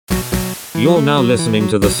You're now listening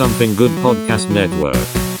to the Something Good Podcast Network.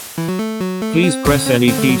 Please press any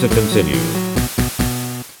key to continue.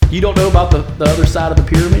 You don't know about the other side of the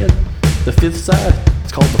pyramid? The fifth side?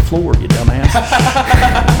 It's called the floor, you dumbass.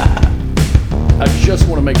 I just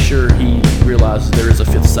want to make sure he realizes there is a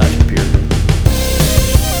fifth side to the pyramid.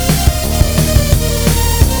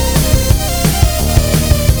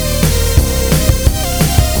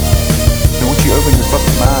 And once you open your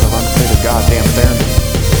fucking mind and learn to play the goddamn theremin.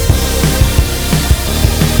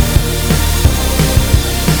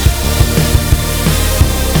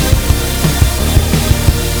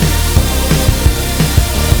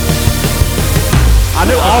 I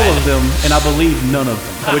know all of them, and I believe none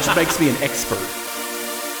of them, which makes me an expert.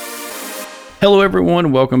 Hello,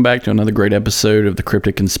 everyone. Welcome back to another great episode of the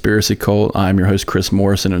Cryptic Conspiracy Cult. I'm your host, Chris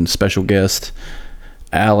Morrison, and special guest,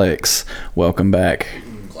 Alex. Welcome back.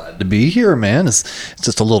 Glad to be here, man. It's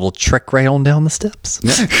just a little trek right on down the steps.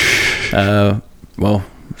 Yeah. Well,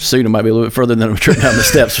 soon it might be a little bit further than a trip down the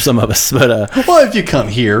steps for some of us. But well, if you come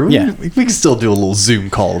here, yeah, we can still do a little Zoom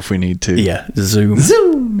call if we need to. Yeah, Zoom.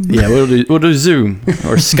 Yeah, we'll do Zoom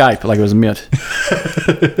or Skype like it was meant.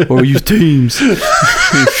 Or we'll use Teams.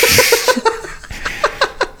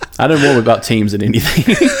 I don't worry about Teams than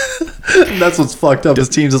anything. That's what's fucked up. Is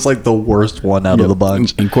Teams is like the worst one out of the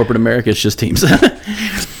bunch. In corporate America, it's just Teams.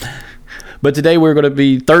 But today we're going to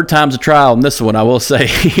be third time's a trial on this one, I will say.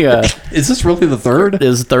 Is this really the third? It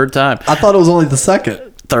is the third time. I thought it was only the second.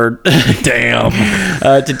 Third. Damn.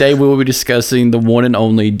 Today we will be discussing the one and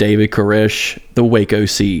only David Koresh, the Waco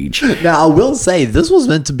siege. Now, I will say this was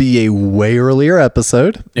meant to be a way earlier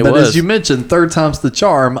episode. But as you mentioned, third time's the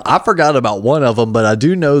charm. I forgot about one of them, but I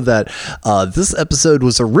do know that this episode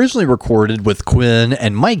was originally recorded with Quinn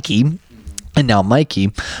and Mikey. And now,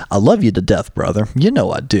 Mikey, I love you to death, brother. You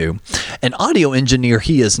know I do. An audio engineer,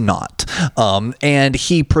 he is not. And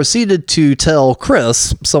he proceeded to tell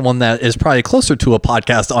Chris, someone that is probably closer to a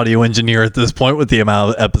podcast audio engineer at this point with the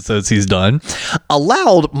amount of episodes he's done,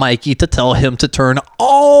 allowed Mikey to tell him to turn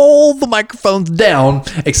all the microphones down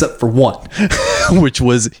except for one, which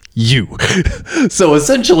was you. So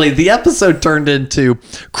essentially, the episode turned into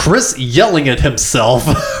Chris yelling at himself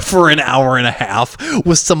for an hour and a half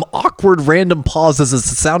with some awkward random pauses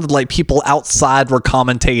as it sounded like people outside were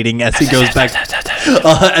commentating as he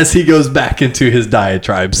goes back into his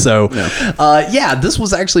diatribe. So this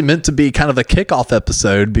was actually meant to be kind of a kickoff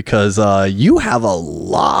episode because you have a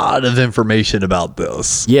lot of information about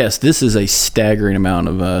this. Yes, this is a staggering amount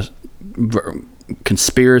of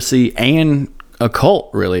conspiracy and a cult,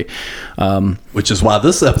 really, which is why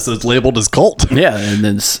this episode's labeled as cult. Yeah,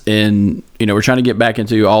 and we're trying to get back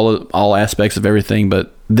into all aspects of everything,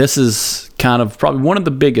 but this is kind of probably one of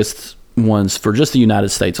the biggest ones for just the United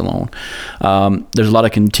States alone. There's a lot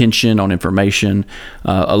of contention on information,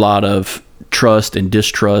 a lot of trust and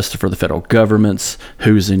distrust for the federal governments,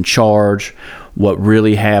 who's in charge, what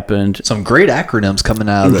really happened. Some great acronyms coming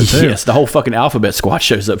out of it too. Yes, the whole fucking alphabet squad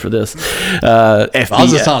shows up for this. FBI. I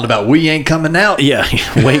was just talking about we ain't coming out. Yeah,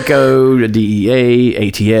 Waco,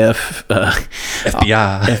 DEA, ATF,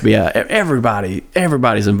 FBI.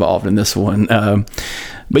 Everybody's involved in this one.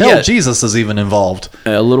 But hell, Jesus is even involved.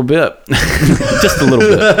 A little bit. Just a little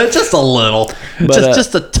bit. Just a little. But,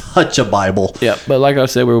 just a touch of Bible. Yeah, but like I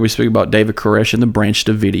said, we will be speaking about David Koresh and the Branch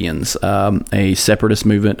Davidians, a separatist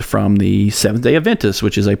movement from the Seventh-day Adventists,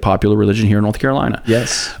 which is a popular religion here in North Carolina.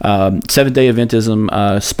 Yes. Seventh-day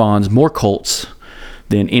Adventism spawns more cults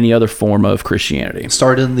than any other form of Christianity.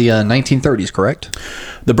 Started in the 1930s, correct?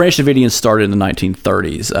 The Branch Davidians started in the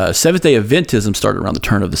 1930s. Seventh-day Adventism started around the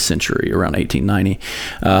turn of the century, around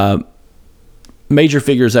 1890. Major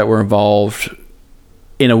figures that were involved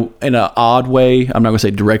in an odd way, I'm not going to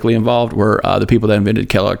say directly involved, were the people that invented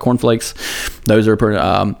Kellogg cornflakes. Those are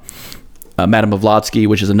Madame Blavatsky,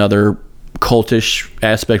 which is another cultish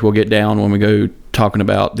aspect we'll get down when we go talking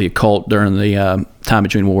about the occult during the time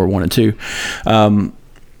between World War I and II.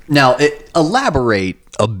 Now, elaborate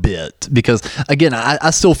a bit, because again, I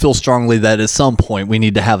still feel strongly that at some point we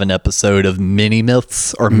need to have an episode of mini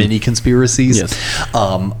myths or mini conspiracies. Yes.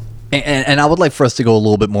 And I would like for us to go a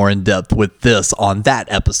little bit more in depth with this on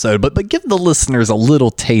that episode, but give the listeners a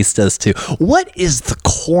little taste as to what is the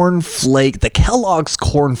Kellogg's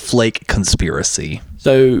cornflake conspiracy.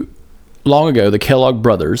 So long ago, the Kellogg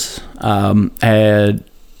brothers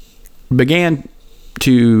began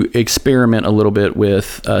to experiment a little bit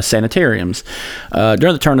with sanitariums.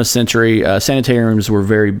 During the turn of the century, sanitariums were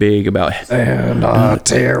very big about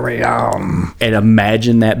sanitarium. And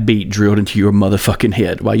imagine that beat drilled into your motherfucking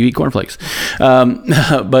head while you eat cornflakes.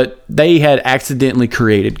 But they had accidentally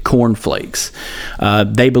created cornflakes.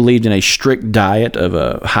 They believed in a strict diet of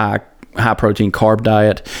a high high protein carb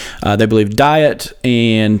diet. They believed diet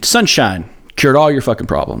and sunshine cured all your fucking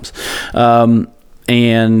problems.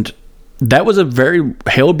 And that was a very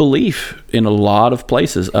held belief in a lot of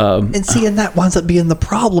places. And that winds up being the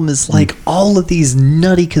problem is like all of these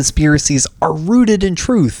nutty conspiracies are rooted in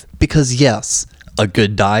truth because yes, a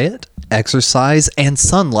good diet, exercise, and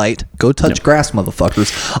sunlight, go touch grass,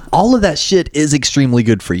 motherfuckers. All of that shit is extremely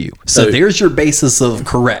good for you. So there's your basis of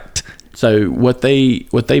correct. So what they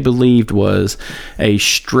believed was a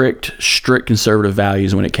strict conservative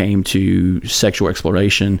values when it came to sexual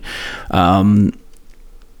exploration.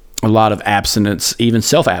 A lot of abstinence, even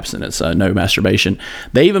self-abstinence, no masturbation.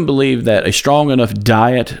 They even believed that a strong enough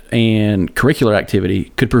diet and curricular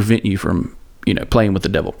activity could prevent you from, playing with the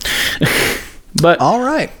devil. But all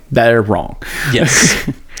right, they're wrong. Yes.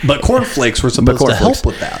 But cornflakes were supposed to help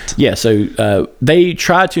with that. Yeah, so they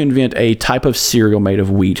tried to invent a type of cereal made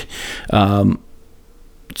of wheat to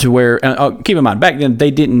where, keep in mind, back then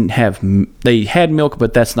they had milk,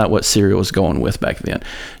 but that's not what cereal was going with back then.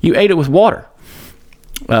 You ate it with water.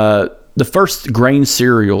 The first grain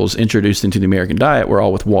cereals introduced into the American diet were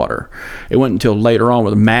all with water. It wasn't until later on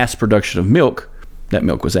with the mass production of milk that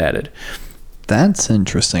milk was added. That's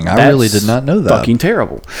interesting. I really did not know that. Fucking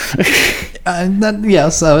terrible.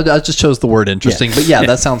 Yes, I just chose the word interesting. But yeah,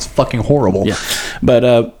 that sounds fucking horrible. Yeah.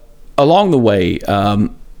 But along the way,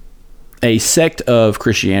 a sect of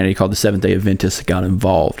Christianity called the Seventh-day Adventists got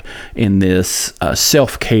involved in this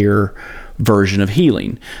self-care version of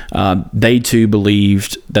healing. They too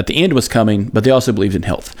believed that the end was coming, but they also believed in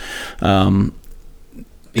health.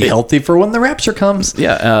 Be healthy for when the rapture comes.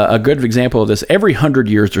 Yeah, a good example of this, every 100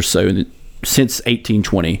 years or so, since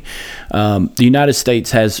 1820, the United States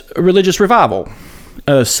has a religious revival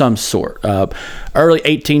of some sort. Early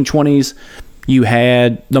 1820s, you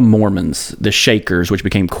had the Mormons, the Shakers, which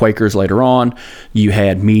became Quakers later on. You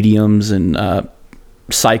had mediums and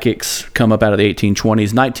psychics come up out of the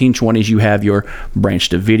 1820s. 1920s, you have your Branch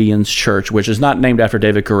Davidians Church, which is not named after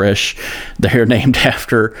David Koresh. They're named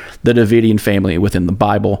after the Davidian family within the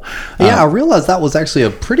Bible. Yeah, I realized that was actually a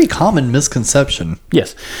pretty common misconception.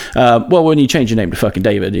 Yes. Well, when you change your name to fucking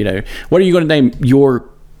David, what are you going to name your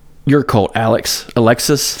cult?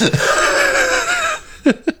 Alexis?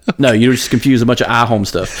 No, you just confuse a bunch of iHome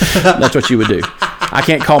stuff. That's what you would do. I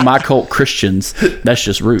can't call my cult Christians. That's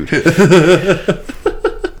just rude.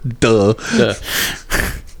 Duh.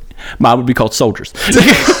 Mine would be called Soldiers.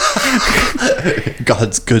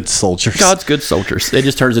 God's good soldiers. God's good soldiers. It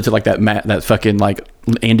just turns into like that fucking like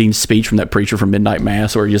ending speech from that preacher from Midnight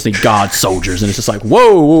Mass, where you just think God's soldiers, and it's just like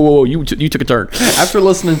whoa, you took a turn. After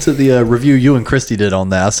listening to the review you and Christy did on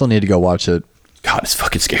that, I still need to go watch it. God, it's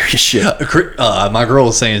fucking scary as shit. My girl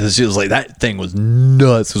was saying this. She was like, that thing was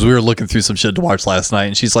nuts. Because we were looking through some shit to watch last night.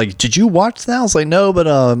 And she's like, did you watch that? I was like, no,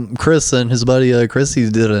 but Chris and his buddy Christy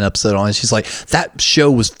did an episode on it. She's like, that show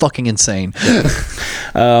was fucking insane.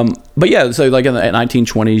 But yeah, so like in the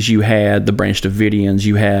 1920s, you had the Branch Davidians.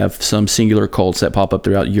 You have some singular cults that pop up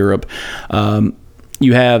throughout Europe.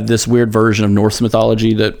 You have this weird version of Norse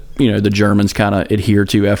mythology that, the Germans kind of adhere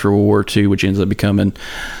to after World War II, which ends up becoming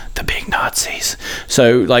the big Nazis.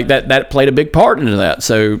 So like that played a big part into that.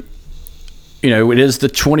 So, it is the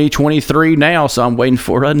 2023 now, so I'm waiting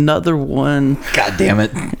for another one. God damn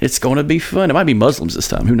it. It's going to be fun. It might be Muslims this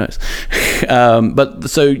time. Who knows? But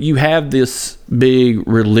so you have this big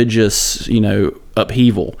religious,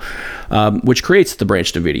 upheaval, which creates the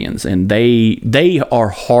Branch Davidians, and they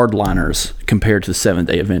are hardliners compared to the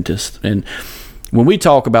Seventh-day Adventists. And when we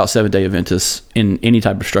talk about Seventh-day Adventists in any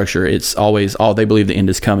type of structure, it's always, they believe the end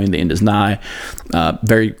is coming, the end is nigh.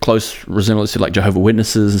 Very close resemblance to like Jehovah's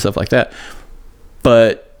Witnesses and stuff like that.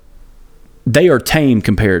 But they are tame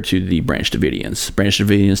compared to the Branch Davidians. Branch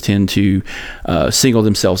Davidians tend to single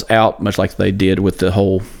themselves out, much like they did with the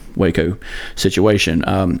whole Waco situation.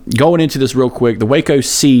 Going into this real quick, the Waco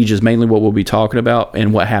siege is mainly what we'll be talking about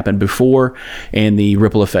and what happened before and the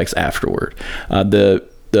ripple effects afterward.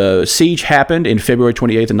 The siege happened in February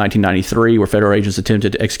 28th of 1993, where federal agents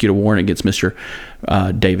attempted to execute a warrant against Mr.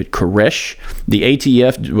 David Koresh. The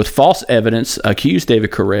ATF, with false evidence, accused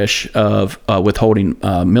David Koresh of withholding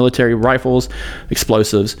military rifles,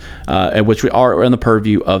 explosives, which are in the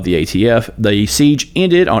purview of the ATF. The siege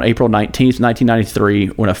ended on April 19th, 1993,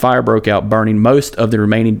 when a fire broke out, burning most of the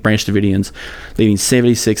remaining Branch Davidians, leaving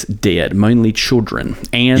 76 dead, mainly children,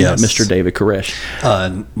 and Mr. David Koresh.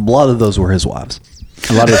 A lot of those were his wives.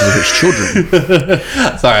 A lot of those were his children.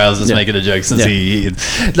 Sorry, I was just making a joke. Since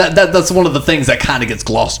that's one of the things that kind of gets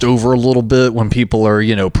glossed over a little bit when people are,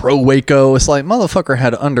 pro Waco. It's like, motherfucker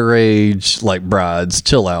had underage brides.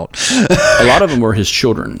 Chill out. A lot of them were his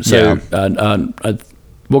children. So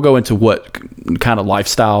we'll go into what kind of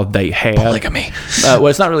lifestyle they had. Polygamy. Well,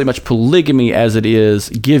 it's not really much polygamy as it is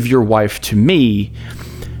give your wife to me.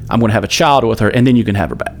 I'm going to have a child with her, and then you can have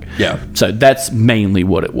her back. Yeah. So that's mainly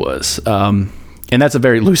what it was. And that's a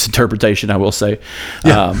very loose interpretation, I will say.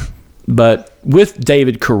 Yeah. But with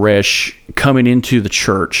David Koresh coming into the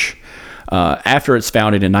church after it's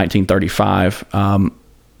founded in 1935,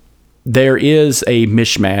 there is a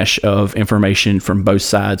mishmash of information from both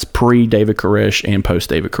sides, pre-David Koresh and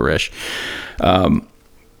post-David Koresh.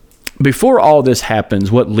 Before all this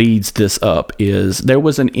happens, what leads this up is there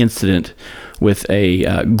was an incident with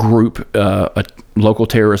a group, a local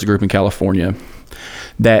terrorist group in California,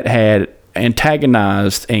 that had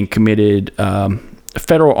antagonized and committed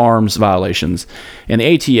federal arms violations. And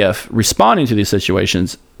the ATF, responding to these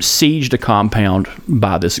situations, sieged a compound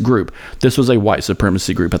by this group. This was a white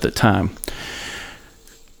supremacy group at the time.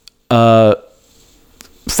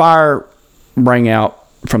 Fire rang out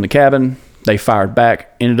from the cabin. They fired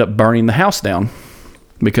back, ended up burning the house down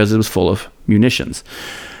because it was full of munitions.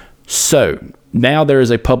 So now there is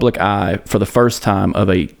a public eye for the first time of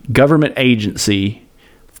a government agency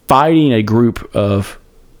fighting a group of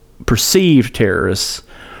perceived terrorists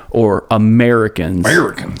or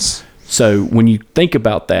Americans. So when you think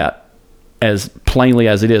about that, as plainly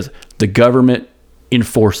as it is, the government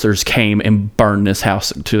enforcers came and burned this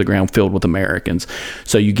house to the ground filled with Americans.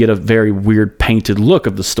 So you get a very weird painted look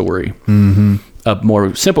of the story. Mm-hmm. A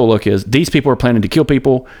more simple look is these people are planning to kill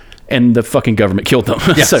people and the fucking government killed them.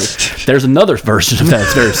 Yes. So there's another version of that.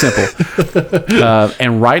 It's very simple.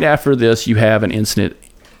 And right after this, you have an incident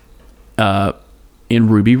in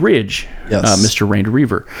Ruby Ridge. Yes. Mr. Randy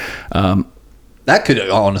Weaver. That could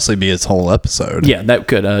honestly be its whole episode. Yeah, that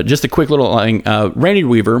could. Just a quick little thing. Randy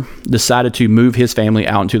Weaver decided to move his family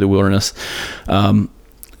out into the wilderness,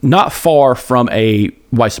 not far from a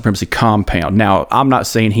white supremacy compound. Now, I'm not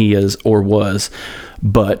saying he is or was,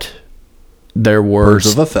 but there were...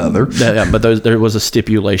 Birds of a feather. But there was a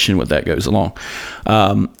stipulation with that goes along.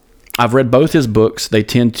 I've read both his books. They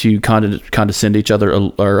tend to condescend each other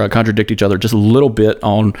or contradict each other just a little bit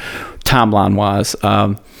on timeline-wise.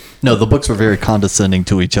 No, the books were very condescending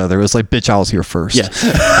to each other. It was like, bitch, I was here first. Yeah.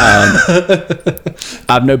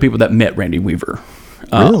 I've known people that met Randy Weaver.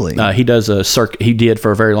 Really? He does a circuit. He did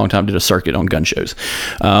for a very long time, did a circuit on gun shows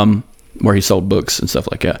where he sold books and stuff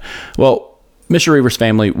like that. Well, Mr. Weaver's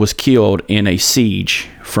family was killed in a siege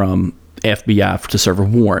from FBI to serve a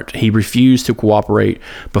warrant. He refused to cooperate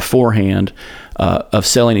beforehand of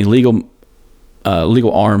selling illegal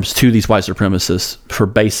arms to these white supremacists for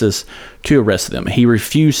basis to arrest them. He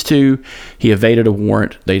refused to. He evaded a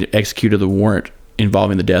warrant. They executed the warrant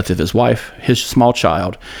involving the death of his wife, his small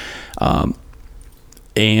child,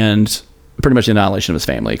 and pretty much the annihilation of his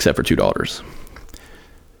family, except for 2 daughters.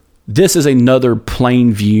 This is another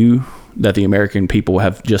plain view that the American people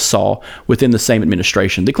have just saw within the same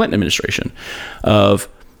administration, the Clinton administration, of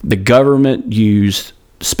the government used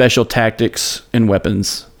special tactics and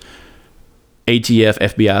weapons, ATF,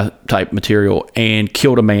 FBI type material, and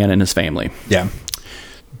killed a man and his family. Yeah.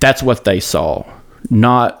 That's what they saw,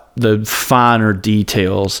 not the finer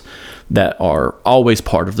details that are always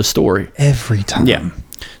part of the story. Every time. Yeah.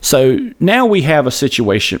 So now we have a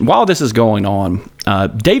situation. While this is going on,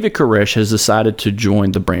 David Koresh has decided to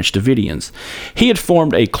join the Branch Davidians. He had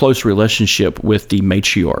formed a close relationship with the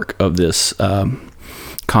matriarch of this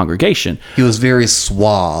congregation. He was very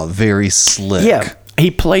suave, very slick. Yeah. He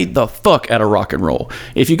played the fuck out of rock and roll.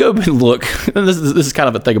 If you go look, and this is kind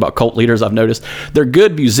of a thing about cult leaders I've noticed. They're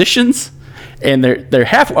good musicians, and they're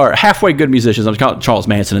halfway good musicians. I'm calling Charles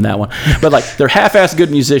Manson in that one, but like they're half-assed good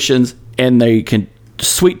musicians, and they can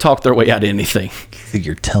sweet talk their way out of anything.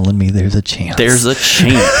 You're telling me there's a chance? There's a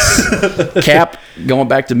chance. Cap, going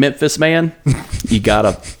back to Memphis, man, you got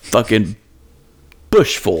a fucking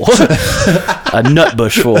bush full, a nut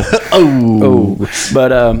bush full. Oh,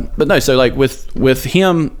 but no. So like with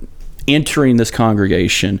him entering this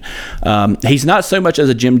congregation, he's not so much as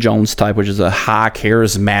a Jim Jones type, which is a high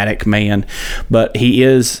charismatic man, but he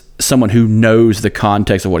is someone who knows the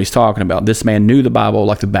context of what he's talking about. This man knew the Bible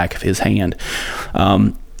like the back of his hand.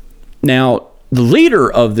 Now, the leader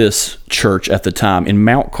of this church at the time in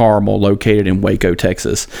Mount Carmel, located in Waco,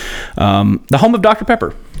 Texas, the home of Dr.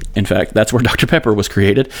 Pepper. In fact, that's where Dr. Pepper was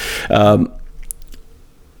created.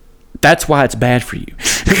 That's why it's bad for you.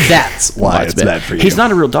 That's why it's bad for you. He's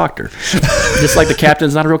not a real doctor. Just like the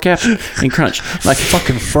captain's not a real captain in Crunch. Like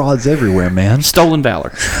fucking frauds everywhere, man. Stolen valor.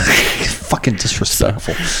 Fucking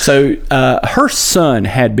disrespectful. So her son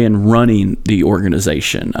had been running the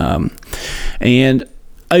organization. And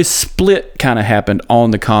a split kind of happened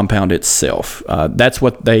on the compound itself. That's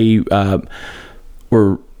what they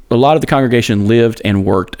a lot of the congregation lived and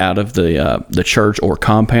worked out of the church or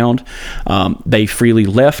compound. They freely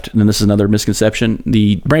left, and this is another misconception.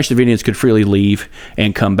 The Branch Davidians could freely leave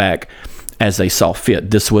and come back as they saw fit.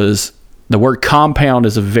 The word compound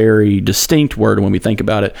is a very distinct word when we think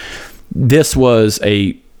about it. This was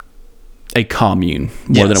a commune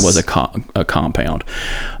more than it was a compound.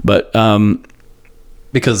 But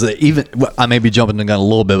because even, I may be jumping the gun a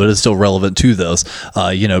little bit, but it's still relevant to this.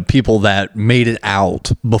 People that made it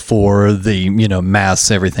out before the,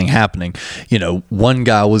 mass everything happening. One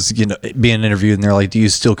guy was, being interviewed, and they're like, "Do you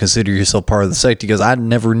still consider yourself part of the sect?" He goes, "I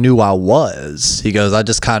never knew I was." He goes, "I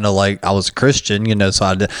just kind of I was a Christian, so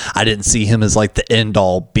I didn't see him as like the end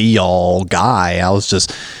all be all guy. I was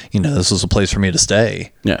just, this was a place for me to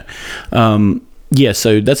stay." Yeah. Yeah,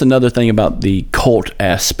 so that's another thing about the cult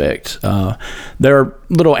aspect. There are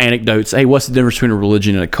little anecdotes. Hey, what's the difference between a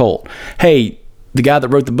religion and a cult? Hey, the guy that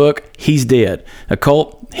wrote the book, he's dead. A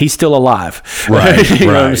cult, he's still alive. Right. You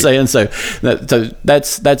know what I'm saying? So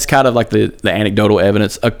that's kind of like the anecdotal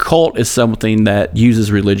evidence. A cult is something that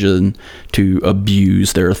uses religion to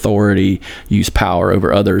abuse their authority, use power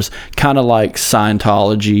over others, kind of like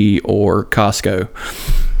Scientology or Costco.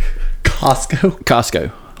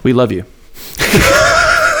 Costco. We love you.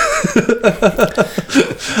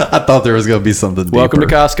 I thought there was going to be something deeper. Welcome to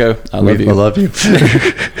Costco. I love you. I love you.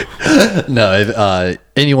 No, if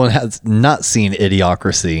anyone has not seen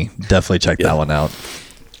Idiocracy, definitely check that one out.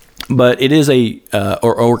 But it is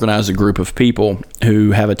or organize a group of people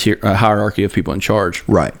who have a hierarchy of people in charge.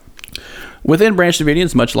 Right. Within Branch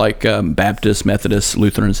Davidians, much like Baptists, Methodists,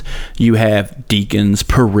 Lutherans, you have deacons,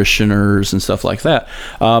 parishioners, and stuff like that.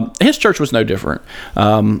 His church was no different.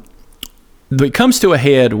 It comes to a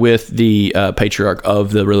head with the patriarch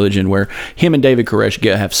of the religion, where him and David Koresh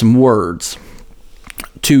have some words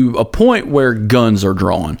to a point where guns are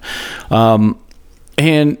drawn.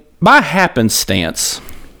 And by happenstance,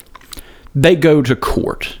 they go to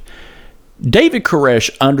court. David Koresh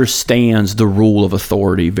understands the rule of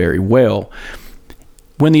authority very well.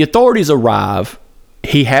 When the authorities arrive,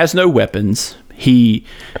 he has no weapons. He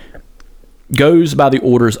goes by the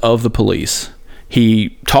orders of the police.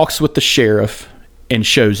 He talks with the sheriff and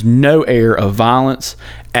shows no air of violence,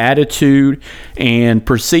 attitude, and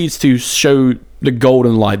proceeds to show the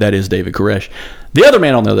golden light that is David Koresh. The other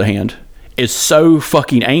man, on the other hand, is so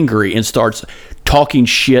fucking angry and starts talking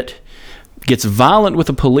shit, gets violent with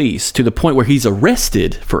the police to the point where he's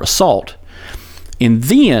arrested for assault. And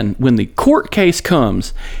then, when the court case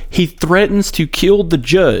comes, he threatens to kill the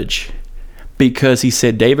judge because he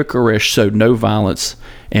said David Koresh showed no violence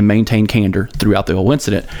and maintained candor throughout the whole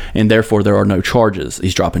incident, and therefore there are no charges.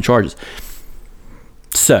 He's dropping charges.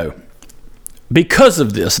 So, because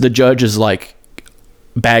of this, the judge is like,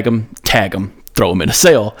 bag him, tag him, throw him in a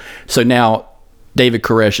cell. So now David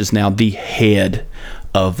Koresh is now the head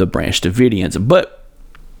of the Branch Davidians, but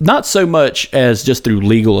not so much as just through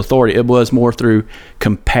legal authority. It was more through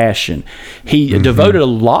compassion. He devoted a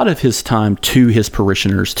lot of his time to his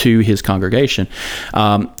parishioners, to his congregation,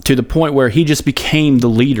 to the point where he just became the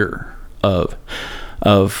leader of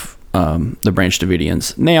the Branch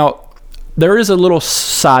Davidians. Now, there is a little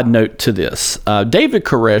side note to this. David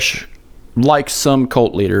Koresh, like some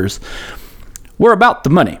cult leaders, were about the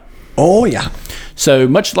money. Oh, yeah. So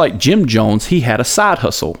much like Jim Jones, he had a side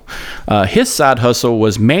hustle. His side hustle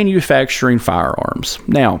was manufacturing firearms.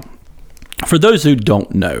 Now, for those who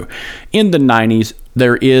don't know, in the 90s,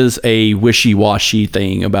 there is a wishy-washy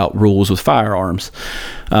thing about rules with firearms.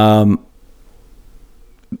 I'm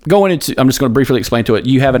just going to briefly explain to it.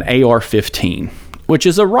 You have an AR-15, which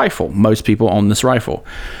is a rifle. Most people own this rifle.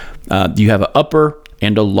 You have an upper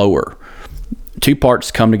and a lower. Two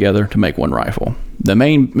parts come together to make one rifle. The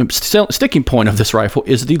main sticking point of this rifle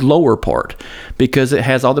is the lower part because it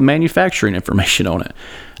has all the manufacturing information on it.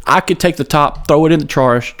 I could take the top, throw it in the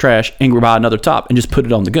trash, and buy another top and just put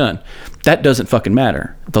it on the gun. That doesn't fucking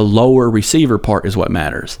matter. The lower receiver part is what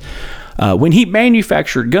matters. When he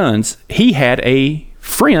manufactured guns, he had a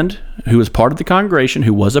friend who was part of the congregation,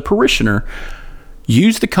 who was a parishioner,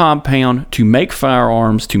 use the compound to make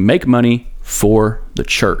firearms, to make money for the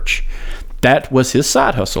church. That was his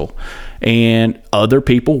side hustle. And other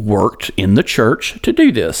people worked in the church to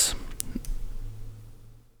do this.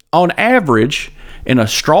 On average, and a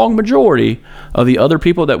strong majority of the other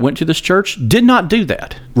people that went to this church did not do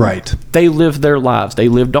that. Right. They lived their lives. They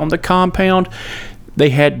lived on the compound. They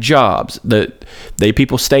had jobs.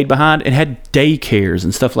 People stayed behind and had daycares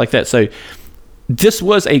and stuff like that. So this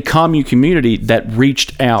was a commune community that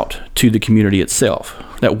reached out to the community itself,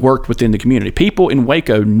 that worked within the community. People in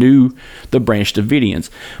Waco knew the Branch Davidians,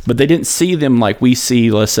 but they didn't see them like we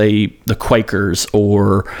see, let's say, the Quakers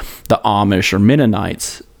or the Amish or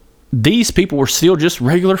Mennonites. These people were still just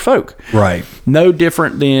regular folk. Right. No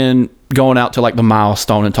different than going out to like the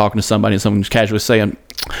Milestone and talking to somebody and someone just casually saying,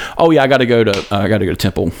 "Oh yeah, I got to go to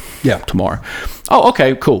Temple tomorrow." Oh,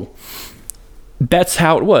 okay, cool. That's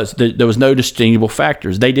how it was. There was no distinguishable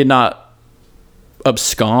factors. They did not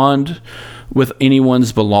abscond with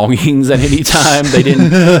anyone's belongings at any time. They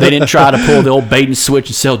didn't try to pull the old bait and switch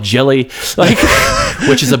and sell jelly, like,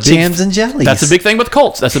 which is a big jams and jellies. That's a big thing with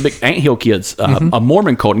cults. That's a big Anthill kids, a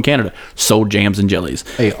Mormon cult in Canada, sold jams and jellies.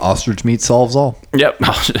 Hey, ostrich meat solves all. Yep,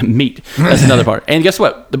 meat. That's another part. And guess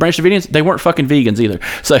what? The Branch Davidians, they weren't fucking vegans either.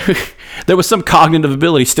 So there was some cognitive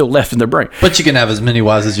ability still left in their brain. But you can have as many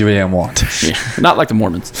wives as you damn want. Yeah, not like the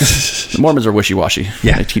Mormons. The Mormons are wishy-washy.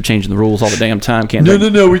 Yeah. They keep changing the rules all the damn time.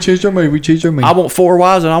 No, we changed our mind. I want 4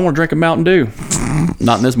 wives and I want to drink a Mountain Dew.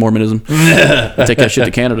 Not in this Mormonism. I take that shit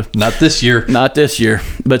to Canada. Not this year. Not this year.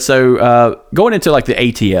 But so going into like the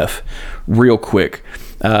ATF real quick.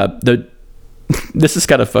 This is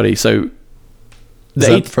kind of funny. So is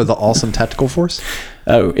that for the Awesome Tactical Force?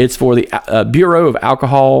 Oh, it's for the Bureau of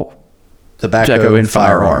Alcohol, Tobacco and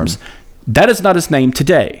Firearms. That is not its name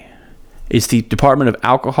today. It's the Department of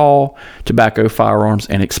Alcohol, Tobacco, Firearms,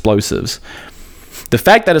 and Explosives. The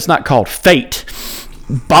fact that it's not called Fate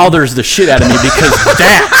bothers the shit out of me because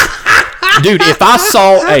that, dude, if I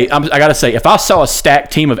saw I gotta say, if I saw a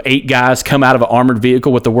stacked team of 8 guys come out of an armored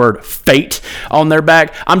vehicle with the word Fate on their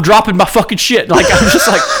back, I'm dropping my fucking shit. Like, I'm just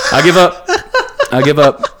like, I give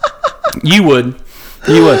up. You would.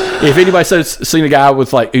 If anybody seen a guy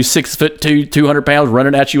with like who's 6'2", 200 pounds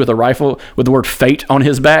running at you with a rifle with the word Fate on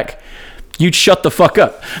his back, you'd shut the fuck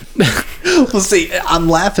up. Well, see, I'm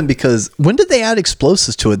laughing because when did they add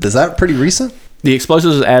explosives to it? Is that pretty recent? The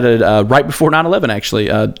explosives was added right before 9/11, actually,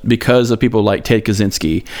 because of people like Ted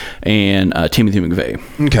Kaczynski and Timothy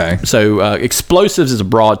McVeigh. Okay. So explosives is a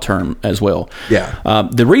broad term as well. Yeah.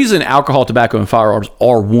 The reason alcohol, tobacco, and firearms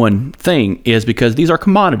are one thing is because these are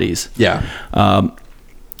commodities. Yeah.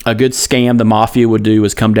 A good scam the mafia would do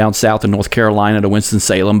is come down south in North Carolina to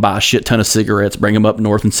Winston-Salem, buy a shit ton of cigarettes, bring them up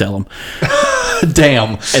north and sell them.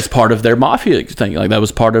 Damn. As part of their mafia thing. Like that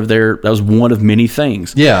was one of many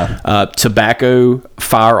things. Yeah. Tobacco,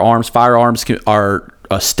 firearms are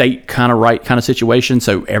a state kind of situation.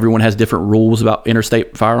 So everyone has different rules about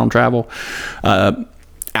interstate firearm travel.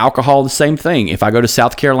 Alcohol, the same thing. If I go to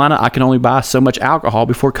South Carolina, I can only buy so much alcohol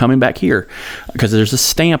before coming back here because there's a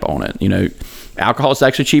stamp on it. You know, alcohol is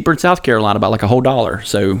actually cheaper in South Carolina by like a whole $1.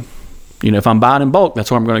 So, you know, if I'm buying in bulk, that's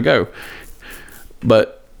where I'm going to go.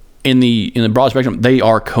 But in the broad spectrum, they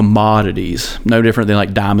are commodities, no different than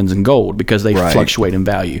like diamonds and gold because they fluctuate in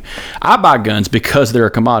value. I buy guns because they're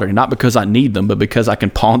a commodity, not because I need them, but because I can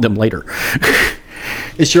pawn them later.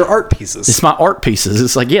 It's your art pieces. It's my art pieces.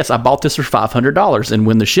 It's like, yes, I bought this for $500, and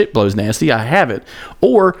when the shit blows nasty, I have it.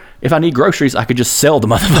 Or if I need groceries, I could just sell the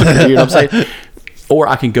motherfucker. You know what I'm saying? Or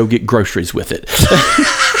I can go get groceries with it.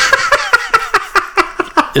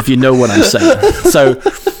 If you know what I'm saying. So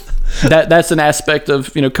that's an aspect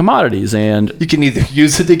of, you know, commodities, and you can either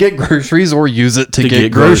use it to get groceries or use it to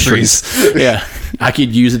get groceries. Yeah, I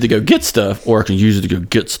could use it to go get stuff, or I can use it to go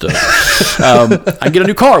get stuff. I can get a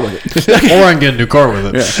new car with it, or I can get a new car with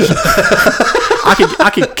it. Yeah.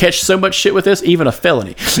 I could catch so much shit with this, even a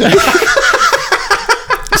felony.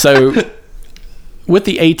 So with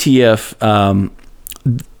the ATF,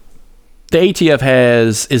 the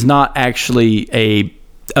ATF is not actually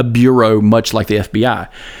a bureau much like the FBI.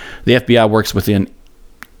 The FBI works within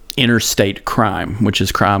interstate crime, which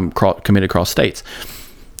is crime committed across states.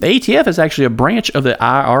 The ATF is actually a branch of the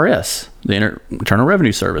IRS, the Internal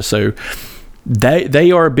Revenue Service. So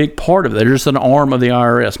they are a big part of it. They're just an arm of the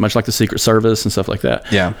IRS, much like the Secret Service and stuff like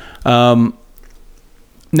that. Yeah.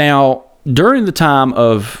 Now, during the time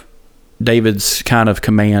of David's kind of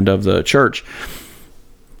command of the church,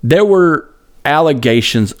 there were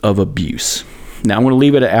allegations of abuse. Now I'm going to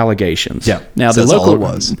leave it at allegations. Yeah. Now the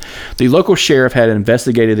local sheriff had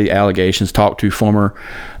investigated the allegations, talked to former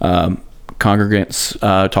congregants,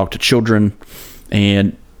 talked to children,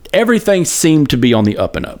 and everything seemed to be on the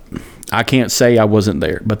up and up. I can't say I wasn't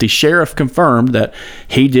there, but the sheriff confirmed that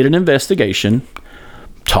he did an investigation,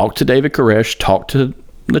 talked to David Koresh, talked to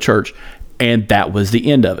the church, and that was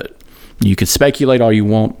the end of it. You can speculate all you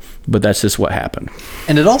want, but that's just what happened.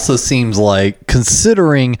 And it also seems like,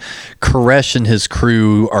 considering Koresh and his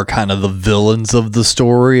crew are kind of the villains of the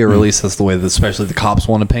story, or at least that's the way that especially the cops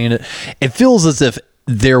want to paint it, it feels as if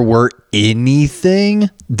there were anything,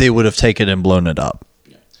 they would have taken and blown it up.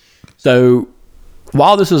 So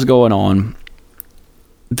while this was going on,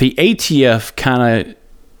 the ATF kind of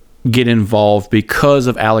get involved because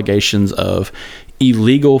of allegations of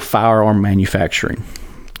illegal firearm manufacturing.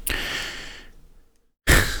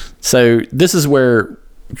 So this is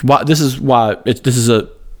why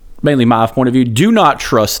mainly my point of view. Do not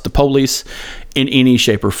trust the police in any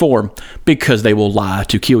shape or form because they will lie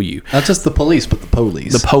to kill you. Not just the police, but the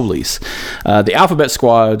police. The police. The Alphabet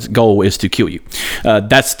Squad's goal is to kill you.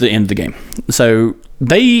 That's the end of the game. So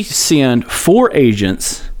they send 4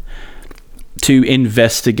 agents to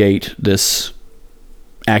investigate this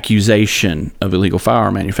accusation of illegal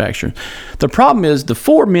firearm manufacturing. The problem is the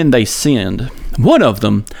 4 men they send, one of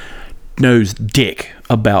them knows dick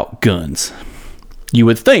about guns. You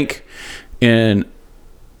would think, in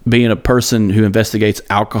being a person who investigates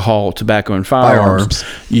alcohol, tobacco, and firearms,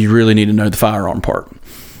 you really need to know the firearm part.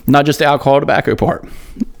 Not just the alcohol, tobacco part.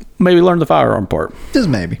 Maybe learn the firearm part. Just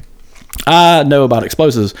maybe. I know about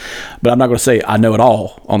explosives, but I'm not going to say I know it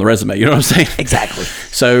all on the resume. You know what I'm saying? Exactly.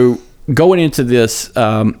 So going into this,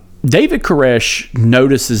 David Koresh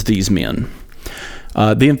notices these men.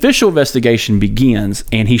 The official investigation begins,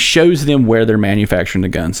 and he shows them where they're manufacturing the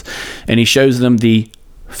guns. And he shows them the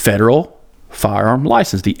federal firearm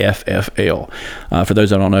license, the FFL. For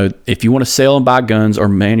those that don't know, if you want to sell and buy guns or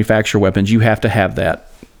manufacture weapons, you have to have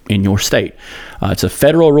that in your state. It's a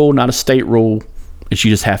federal rule, not a state rule. You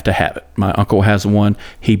just have to have it. My uncle has one.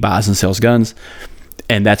 He buys and sells guns,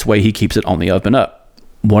 and that's the way he keeps it on the up and up.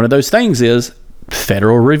 One of those things is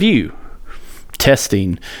federal review,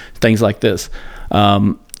 testing, things like this.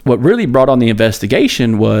 What really brought on the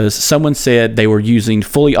investigation was someone said they were using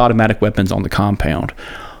fully automatic weapons on the compound.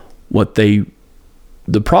 The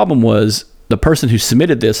problem was the person who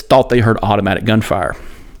submitted this thought they heard automatic gunfire.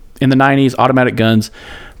 In the 90s, automatic guns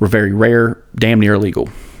were very rare, damn near illegal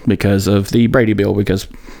because of the Brady Bill, because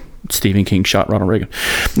Stephen King shot Ronald Reagan.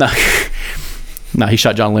 No, he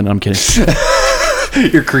shot John Lennon. I'm kidding.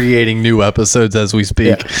 You're creating new episodes as we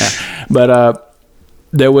speak. Yeah. But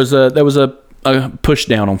there was a push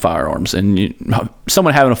down on firearms, and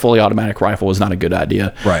someone having a fully automatic rifle is not a good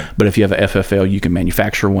idea. Right. But if you have an FFL, you can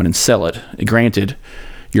manufacture one and sell it. Granted,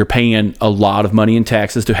 you're paying a lot of money in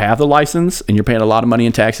taxes to have the license, and you're paying a lot of money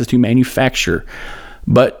in taxes to manufacture.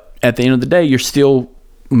 But at the end of the day, you're still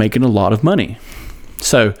making a lot of money.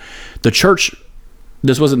 So the church,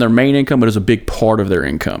 this wasn't their main income, but it was a big part of their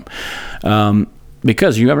income.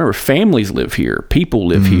 Because you remember, families live here, people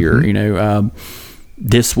live here. You know,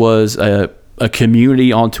 this was a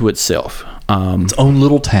community onto itself. Its own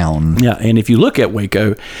little town. Yeah, and if you look at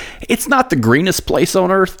Waco, it's not the greenest place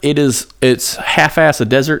on earth. It's half-ass a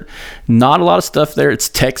desert. Not a lot of stuff there. It's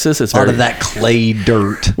Texas. It's part of that clay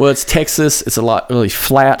dirt. Well, it's Texas. It's a lot really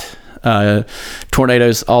flat.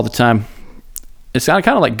 Tornadoes all the time. It's kind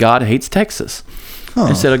of like God hates Texas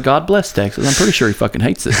instead of God bless Texas. I'm pretty sure he fucking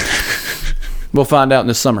hates it. We'll find out in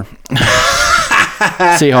this summer.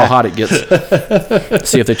 See how hot it gets.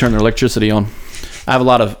 See if they turn their electricity on. I have a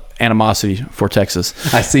lot of animosity for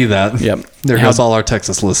Texas. I see that. Yep. There goes all our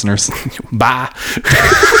Texas listeners. Bye.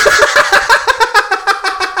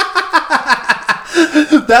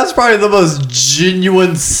 That's probably the most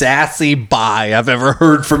genuine, sassy bye I've ever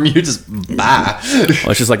heard from you. Just bye.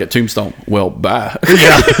 Well, it's just like a tombstone. Well, bye.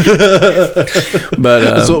 Yeah. But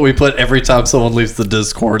that's what we put every time someone leaves the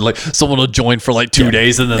Discord. Like, someone will join for like 2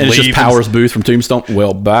 days and then leave. It's just Powers Booth from Tombstone.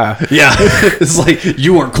 Well, bye. Yeah. It's like,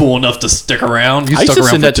 you weren't cool enough to stick around. You stuck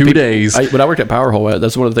around for 2 days. When I worked at Powerhole,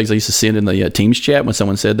 that's one of the things I used to send in the Teams chat when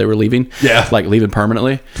someone said they were leaving. Yeah. Like leaving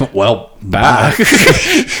permanently. Well, bye.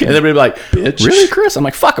 And they'd be like, bitch. Really, Chris? I'm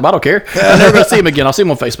like, fuck him. I don't care. I'm never going to see him again. I'll see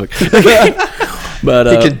him on Facebook. But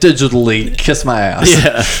he could digitally kiss my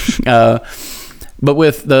ass. Yeah. But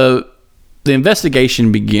with the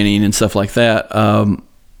investigation beginning and stuff like that,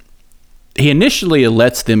 he initially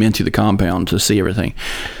lets them into the compound to see everything.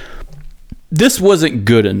 This wasn't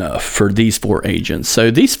good enough for these 4 agents.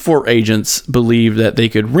 So these 4 agents believed that they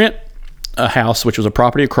could rent a house, which was a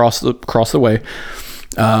property across the way,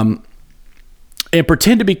 and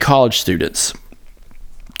pretend to be college students.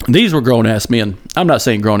 These were grown-ass men. I'm not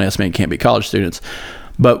saying grown-ass men can't be college students,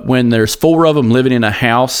 but when there's 4 of them living in a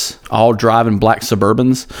house, all driving black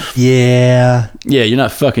Suburbans. Yeah, you're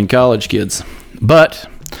not fucking college kids. But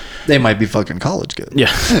they might be fucking college kids.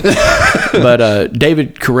 Yeah. But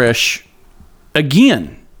David Koresh,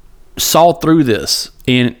 again, saw through this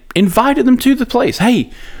and invited them to the place. Hey,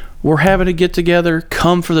 we're having a get-together.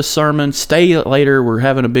 Come for the sermon. Stay later. We're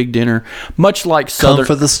having a big dinner. Much like Southern...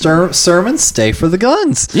 Come for the sermon. Stay for the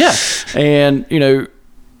guns. Yeah. And, you know,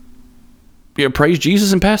 praise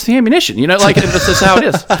Jesus and pass the ammunition. Like this is how it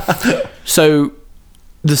is. So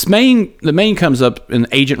the main comes up in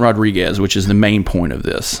Agent Rodriguez, which is the main point of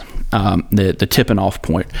this, the tipping off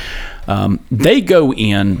point. They go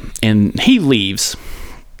in and he leaves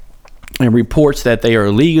and reports that they are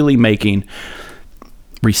illegally making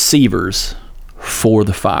receivers for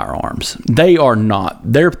the firearms. They are not.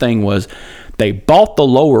 Their thing was they bought the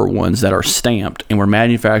lower ones that are stamped and were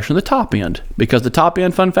manufacturing the top end, because the top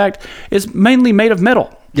end, fun fact, is mainly made of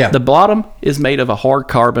metal. Yeah. The bottom is made of a hard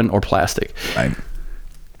carbon or plastic. Right.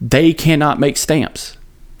 They cannot make stamps.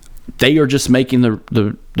 They are just making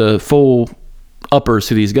the full uppers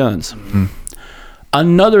to these guns. Mm-hmm.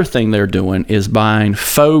 Another thing they're doing is buying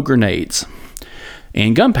faux grenades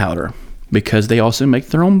and gunpowder, because they also make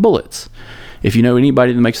their own bullets. If you know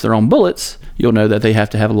anybody that makes their own bullets, you'll know that they have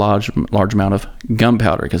to have a large amount of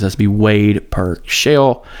gunpowder, because it has to be weighed per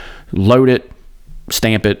shell, load it,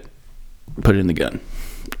 stamp it, put it in the gun.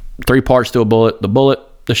 3 parts to a bullet: the bullet,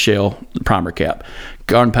 the shell, the primer cap.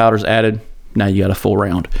 Gunpowder's added, now you got a full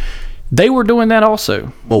round. They were doing that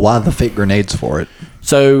also. Well, why the fake grenades for it?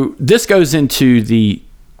 So this goes into the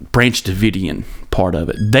Branch Davidian part of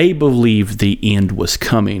it. They believed the end was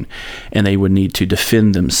coming and they would need to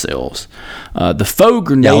defend themselves. The faux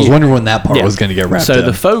grenade... Yeah, I was wondering when that part was going to get wrapped in. So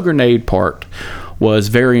the faux grenade part was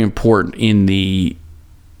very important in the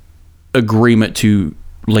agreement to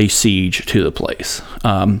lay siege to the place.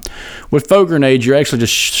 With faux grenades, you're actually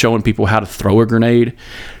just showing people how to throw a grenade.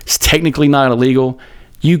 It's technically not illegal.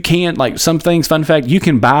 You can, like some things, fun fact, you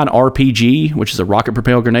can buy an RPG, which is a rocket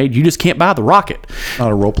propelled grenade. You just can't buy the rocket.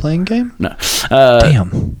 Not a role-playing game? No.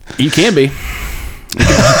 Damn. You can be.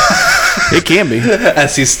 It can be.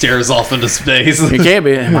 As he stares off into space. It can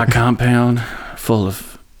be. In my compound full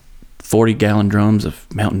of 40-gallon drums of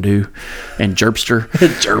Mountain Dew and Jerpster.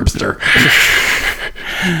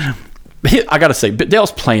 I gotta say,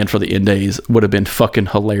 Dale's plan for the end days would have been fucking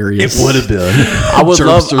hilarious. It would have been. I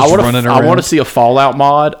want to see a Fallout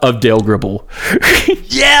mod of Dale Gribble.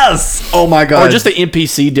 Yes. Oh my god. Or just an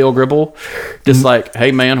NPC Dale Gribble, just like,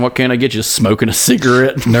 hey man, what can I get you? Smoking a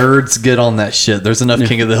cigarette. Nerds, get on that shit. There's enough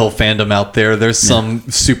King of the Hill fandom out there. There's some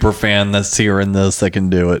super fan that's hearing this that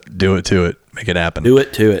can do it. Do it to it. Make it happen. Do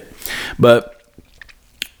it to it. But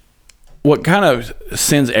what kind of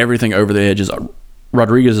sends everything over the edge is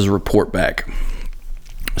Rodriguez's report back.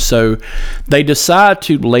 So they decide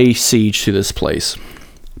to lay siege to this place.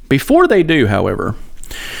 Before they do, however,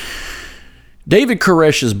 David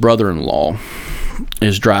Koresh's brother-in-law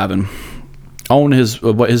is driving on his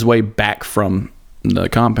way back from the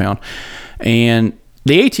compound, and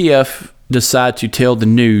the ATF decide to tell the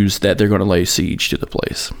news that they're going to lay siege to the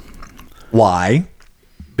place. Why?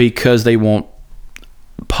 Because they want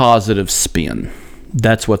positive spin.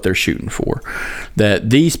 That's what they're shooting for. That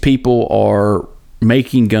these people are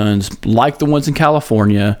making guns like the ones in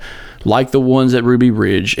California, like the ones at Ruby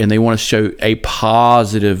Ridge, and they want to show a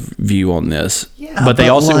positive view on this. Yeah, but they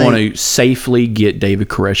also want to safely get David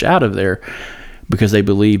Koresh out of there, because they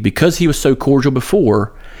believe because he was so cordial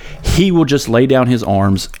before, he will just lay down his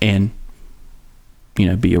arms and,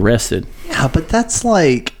 be arrested. Yeah, but that's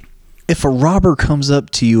like if a robber comes up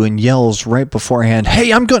to you and yells right beforehand,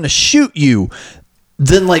 "Hey, I'm going to shoot you,"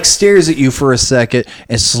 then stares at you for a second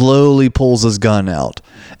and slowly pulls his gun out.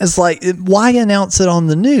 It's like, why announce it on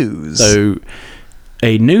the news? So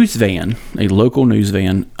a news van, a local news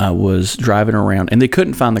van, was driving around and they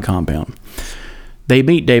couldn't find the compound. They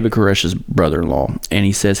meet David Koresh's brother-in-law and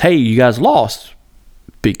he says, "Hey, you guys lost,"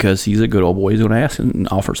 because he's a good old boy. He's going to ask and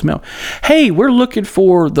offer some help. "Hey, we're looking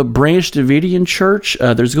for the Branch Davidian church.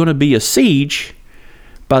 There's going to be a siege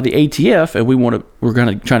by the ATF and we're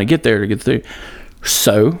going to try to get there to get through."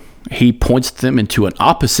 So he points them into an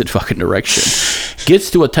opposite fucking direction,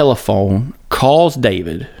 gets to a telephone, calls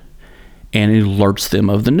David, and alerts them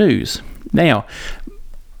of the news. Now,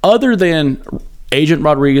 other than Agent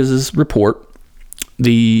Rodriguez's report,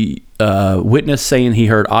 the witness saying he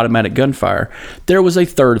heard automatic gunfire, there was a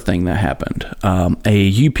third thing that happened.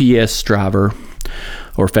 A UPS driver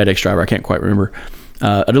or FedEx driver, I can't quite remember,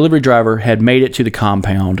 a delivery driver had made it to the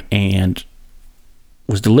compound and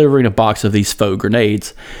was delivering a box of these faux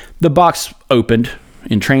grenades. The box opened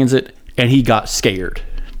in transit and he got scared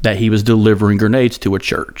that he was delivering grenades to a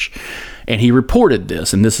church. And he reported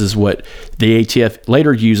this, and this is what the ATF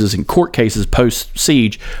later uses in court cases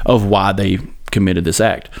post-siege of why they committed this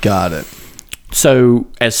act. Got it. So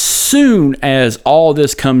as soon as all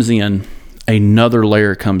this comes in, another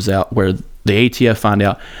layer comes out where the ATF find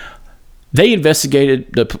out. They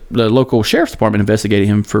investigated, the local sheriff's department investigated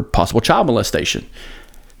him for possible child molestation.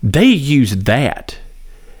 They used that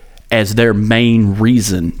as their main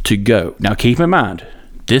reason to go. Now, keep in mind,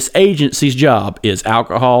 this agency's job is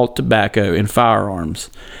alcohol, tobacco, and firearms.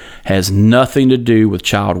 Has nothing to do with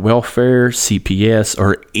child welfare, CPS,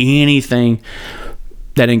 or anything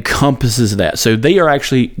that encompasses that. So they are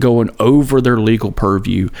actually going over their legal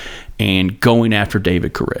purview and going after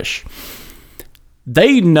David Koresh.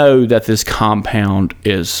 They know that this compound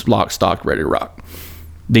is lock, stock, ready to rock.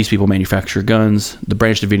 These people manufacture guns. The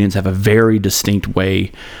Branch Davidians have a very distinct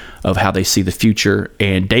way of how they see the future.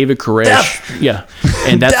 And David Koresh, Death. Yeah,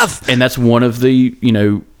 and that's one of the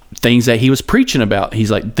things that he was preaching about.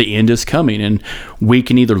 He's like, the end is coming, and we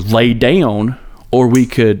can either lay down or we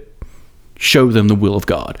could show them the will of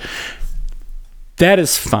God. That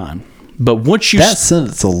is fine. But once you... That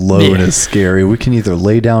sentence alone is scary. We can either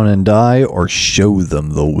lay down and die or show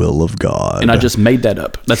them the will of God. And I just made that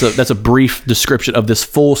up. That's a brief description of this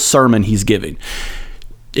full sermon he's giving.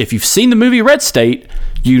 If you've seen the movie Red State,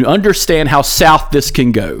 you understand how south this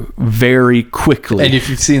can go very quickly. And if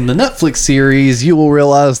you've seen the Netflix series, you will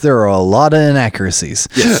realize there are a lot of inaccuracies.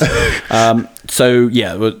 Yes. So,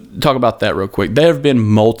 yeah, we'll talk about that real quick. There have been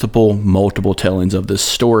multiple tellings of this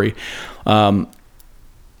story.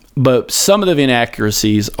 But some of the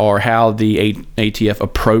inaccuracies are how the ATF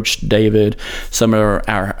approached David. Some are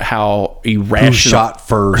how irrational.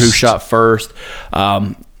 Who shot first.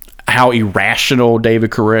 How irrational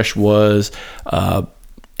David Koresh was,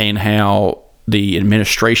 and how the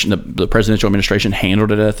administration, the presidential administration,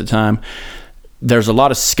 handled it at the time. There's a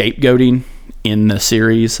lot of scapegoating in the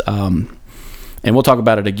series, and we'll talk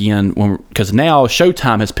about it again because now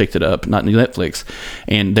Showtime has picked it up, not Netflix,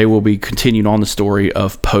 and they will be continuing on the story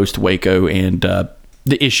of post Waco and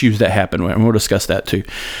the issues that happened, and we'll discuss that too.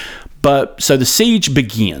 But so the siege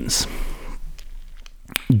begins.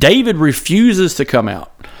 David refuses to come out.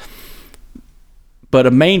 But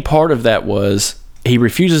a main part of that was he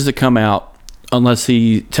refuses to come out unless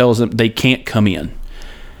he tells them they can't come in.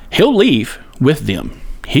 He'll leave with them.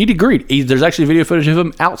 He'd agreed. There's actually video footage of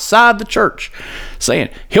him outside the church saying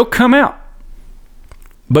he'll come out,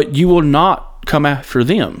 but you will not come after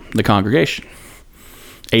them, the congregation.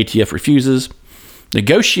 ATF refuses.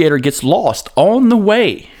 Negotiator gets lost on the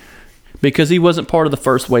way because he wasn't part of the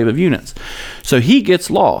first wave of units. So he gets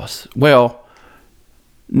lost. Well,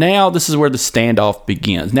 now this is where the standoff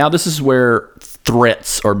begins. Now this is where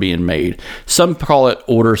threats are being made. Some call it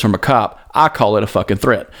orders from a cop. I call it a fucking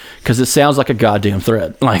threat because it sounds like a goddamn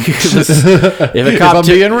threat. Like if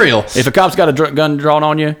a cop's got a gun drawn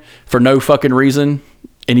on you for no fucking reason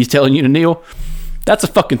and he's telling you to kneel, that's a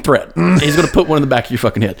fucking threat. He's going to put one in the back of your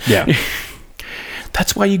fucking head. Yeah.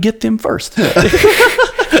 That's why you get them first.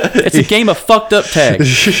 It's a game of fucked up tag.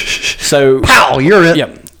 So, pow, you're it.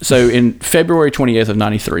 Yeah. So in February 28th of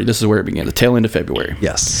 93, this is where it began, the tail end of February.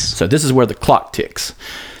 Yes. So this is where the clock ticks.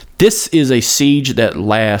 This is a siege that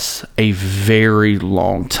lasts a very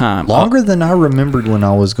long time. Longer than I remembered when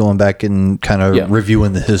I was going back and kind of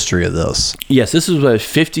reviewing the history of this. Yes, this is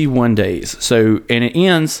 51 days. So, and it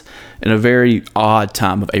ends in a very odd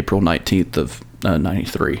time of April 19th of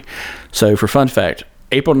 93. So for fun fact,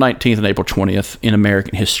 April 19th and April 20th in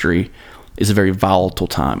American history is a very volatile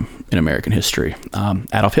time in American history.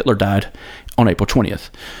 Adolf Hitler died on April 20th.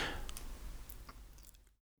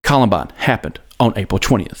 Columbine happened on April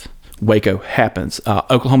 20th. Waco happens.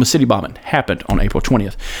 Oklahoma City bombing happened on April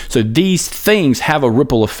 20th. So these things have a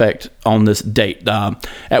ripple effect on this date.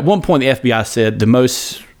 At one point, the FBI said the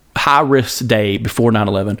most high-risk day before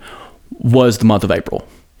 9/11 was the month of April.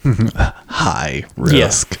 High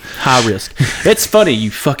risk. Yeah, high risk. It's funny, you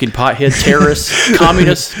fucking pothead terrorists,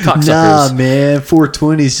 communists, cocksuckers. Nah, man,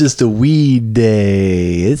 420 is just a weed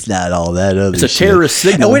day. It's not all that other shit. It's a terrorist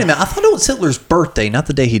signal. Hey, wait a minute. I thought it was Hitler's birthday, not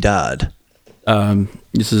the day he died.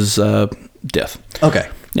 This is death. Okay.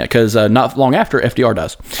 Yeah, because not long after, FDR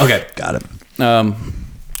dies. Okay, got it.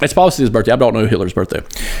 It's probably his birthday. I don't know Hitler's birthday.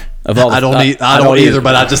 I don't either,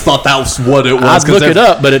 but I just thought that was what it was. I'd look it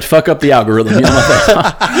up, but it'd fuck up the algorithm. You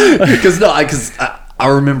know Because I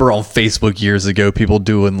remember on Facebook years ago, people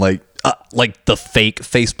doing like the fake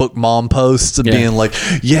Facebook mom posts and being like,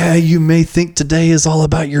 yeah, you may think today is all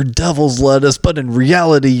about your devil's lettuce, but in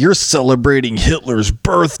reality, you're celebrating Hitler's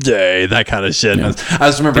birthday. That kind of shit. Yeah. I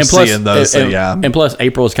just remember seeing those. And plus,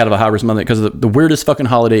 April is kind of a high risk month because the weirdest fucking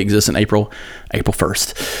holiday exists in April. April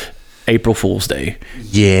 1st. April Fool's Day.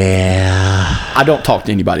 Yeah. I don't talk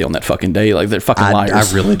to anybody on that fucking day. Like, they're fucking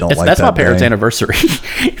liars. I really don't like that. That's my parents' anniversary.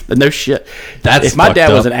 No shit. If my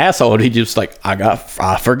dad was an asshole, he'd just like, I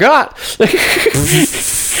forgot.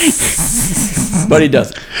 But he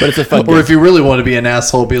doesn't. But it's a fun game. Or if you really want to be an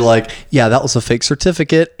asshole, be like, yeah, that was a fake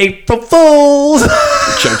certificate. April Fools.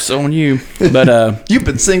 Joke's on you. But you've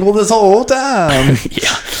been single this whole time.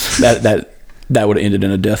 Yeah. That would have ended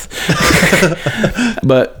in a death.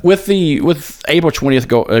 But with April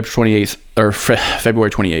 28th or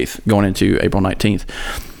February 28th going into April 19th,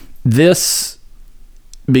 this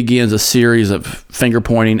begins a series of finger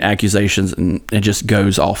pointing accusations, and it just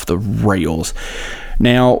goes off the rails.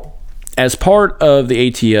 Now, as part of the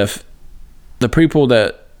ATF, the people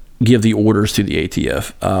that give the orders to the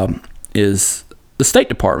ATF is the State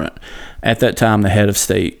Department. At that time, the head of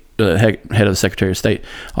state, head of the Secretary of State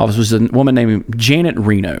office was a woman named Janet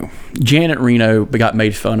Reno. Janet Reno got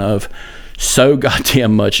made fun of so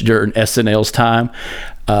goddamn much during SNL's time.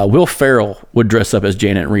 Will Ferrell would dress up as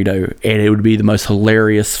Janet Reno, and it would be the most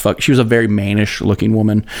hilarious fuck. She was a very mannish looking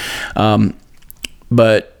woman.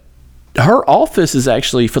 But her office is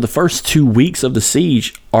actually, for the first 2 weeks of the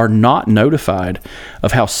siege, are not notified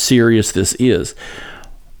of how serious this is.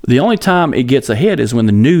 The only time it gets ahead is when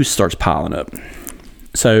the news starts piling up.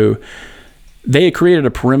 So they had created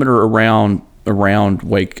a perimeter around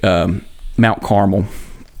Mount Carmel.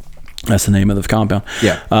 That's the name of the compound.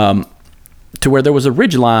 Yeah. To where there was a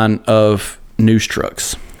ridge line of news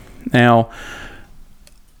trucks. Now,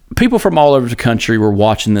 people from all over the country were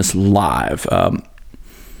watching this live.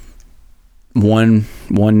 One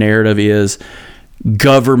narrative is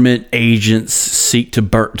government agents seek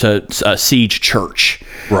to siege church,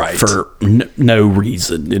 right, for no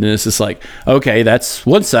reason, and it's just like, okay, that's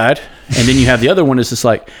one side, and then you have the other one. It's just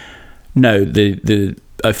like, no,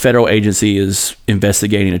 a federal agency is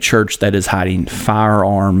investigating a church that is hiding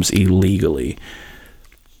firearms illegally,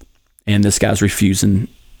 and this guy's refusing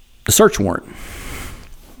the search warrant.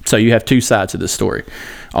 So you have two sides of this story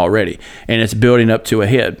already, and it's building up to a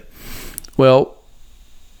head. Well,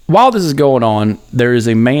 while this is going on, there is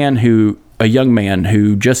a young man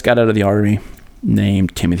who just got out of the Army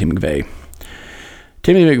named Timothy McVeigh.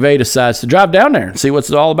 Timothy McVeigh decides to drive down there and see what's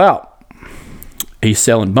it all about. He's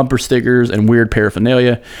selling bumper stickers and weird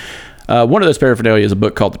paraphernalia. One of those paraphernalia is a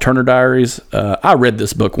book called The Turner Diaries. I read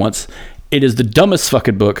this book once. It is the dumbest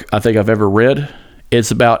fucking book I think I've ever read.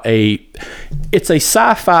 It's about it's a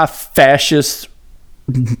sci-fi fascist,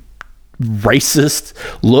 racist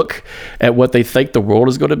look at what they think the world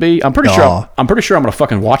is going to be. I'm pretty sure I'm on a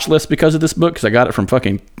fucking watch list because of this book, because I got it from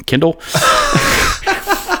fucking Kindle.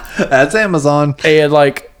 That's Amazon. And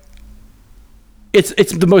like,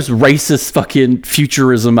 it's the most racist fucking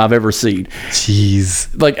futurism I've ever seen.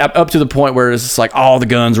 Jeez. Like up to the point where it's just like all the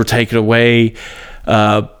guns were taken away.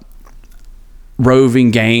 Roving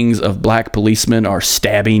gangs of black policemen are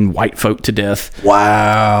stabbing white folk to death.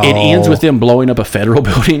 Wow. It ends with them blowing up a federal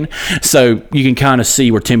building. So you can kind of see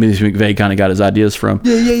where Timothy McVeigh kind of got his ideas from.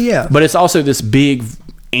 Yeah. But it's also this big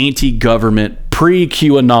anti-government,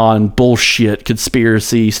 pre-QAnon bullshit,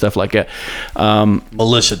 conspiracy, stuff like that.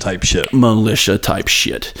 Militia type shit.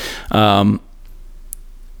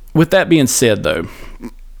 With that being said, though,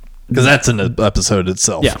 because that's an episode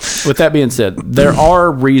itself. Yeah. With that being said, there are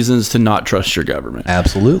reasons to not trust your government.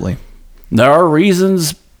 Absolutely. There are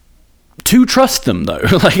reasons to trust them, though.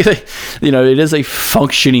 Like, it is a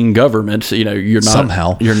functioning government. You're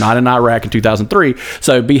not in Iraq in 2003,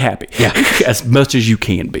 so be happy. Yeah. As much as you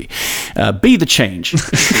can be. Be the change.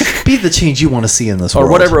 Be the change you want to see in this world.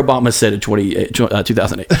 Or whatever Obama said in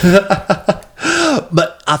 2008.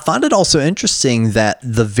 But I find it also interesting that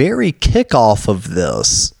the very kickoff of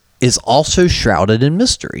this is also shrouded in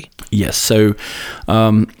mystery. Yes. So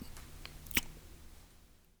the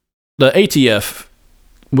ATF,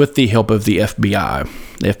 with the help of the FBI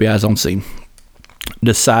is on scene,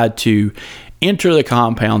 decide to enter the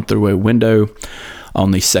compound through a window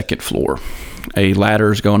on the second floor. A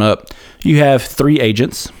ladder is going up. You have 3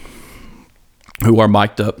 agents who are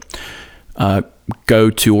mic'd up,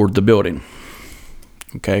 go toward the building.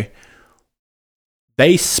 Okay.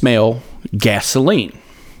 They smell gasoline.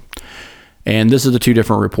 And this is the 2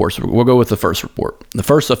 different reports. We'll go with the first report. The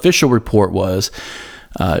first official report was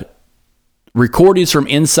recordings from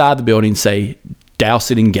inside the building say, douse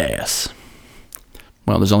it in gas.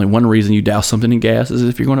 Well, there's only one reason you douse something in gas is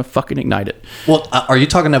if you're going to fucking ignite it. Well, are you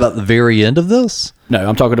talking about the very end of this? No,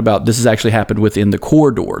 I'm talking about this has actually happened within the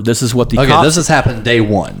corridor. This is what the this has happened day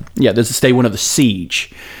 1. Yeah, this is day 1 of the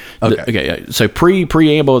siege. Okay. So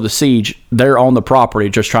preamble of the siege, they're on the property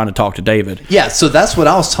just trying to talk to David. Yeah, so that's what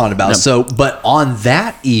I was talking about. No. So, but on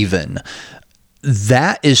that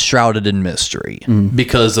that is shrouded in mystery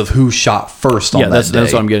because of who shot first on that day.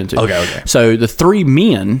 That's what I'm getting to. Okay. So the 3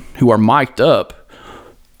 men who are mic'd up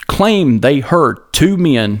claim they heard 2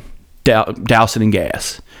 men dousing in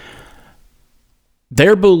gas.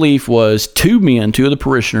 Their belief was two of the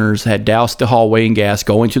parishioners, had doused the hallway in gas,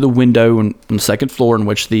 going to the window on the second floor in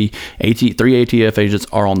which the three ATF agents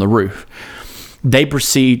are on the roof. They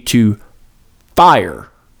proceed to fire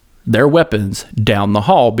their weapons down the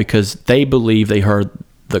hall because they believe they heard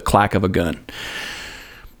the clack of a gun.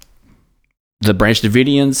 The Branch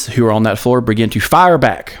Davidians who are on that floor begin to fire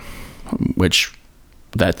back, which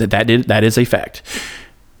that is a fact.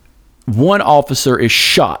 One officer is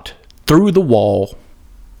shot through the wall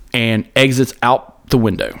and exits out the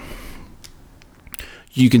window.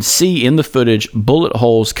 You can see in the footage bullet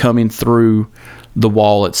holes coming through the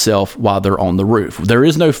wall itself while they're on the roof. There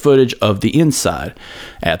is no footage of the inside.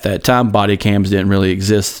 At that time, body cams didn't really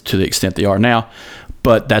exist to the extent they are now,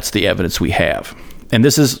 but that's the evidence we have. And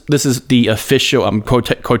this is the official,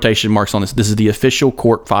 quotation marks on this, this is the official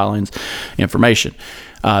court filings information.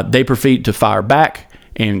 They proceed to fire back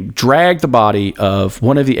and drag the body of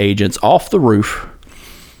one of the agents off the roof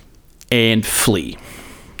and flee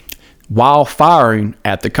while firing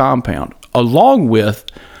at the compound, along with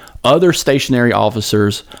other stationary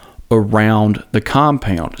officers around the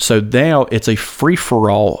compound. So now it's a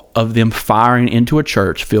free-for-all of them firing into a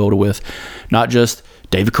church filled with not just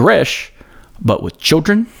David Koresh, but with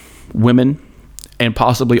children, women, and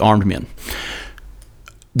possibly armed men.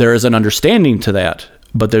 There is an understanding to that,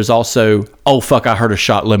 but there's also, oh, fuck, I heard a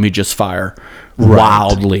shot, let me just fire.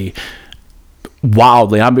 Right.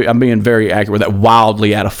 Wildly. I'm being very accurate with that.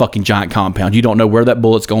 Wildly at a fucking giant compound. You don't know where that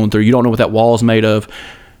bullet's going through. You don't know what that wall is made of.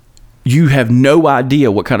 You have no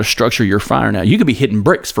idea what kind of structure you're firing at. You could be hitting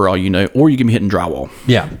bricks for all you know, or you can be hitting drywall.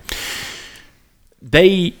 Yeah.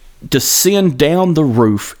 They descend down the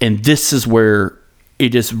roof, and this is where it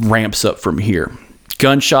just ramps up from here.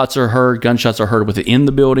 Gunshots are heard within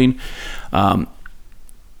the building.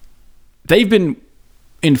 They've been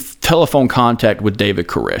in telephone contact with David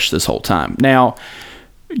Koresh this whole time. Now,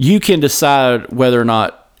 you can decide whether or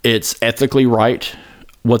not it's ethically right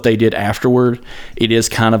what they did afterward. It is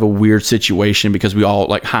kind of a weird situation because we all,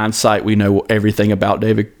 like, hindsight, we know everything about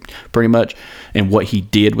David pretty much and what he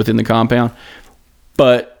did within the compound.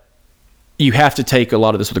 But you have to take a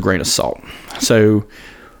lot of this with a grain of salt. So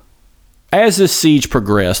as this siege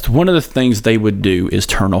progressed, one of the things they would do is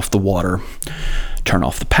turn off the water, turn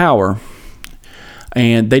off the power.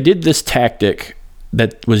 And they did this tactic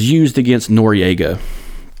that was used against Noriega,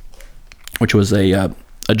 which was a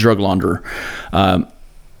drug launderer,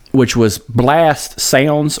 which was blast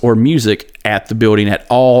sounds or music at the building at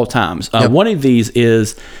all times. One of these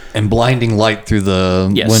is... And blinding light through the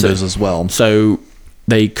windows as well. So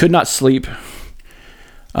they could not sleep.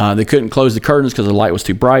 They couldn't close the curtains because the light was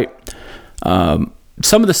too bright. Some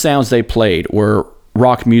of the sounds they played were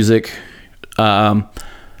rock music,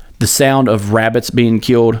 the sound of rabbits being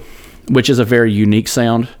killed, which is a very unique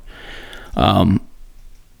sound. And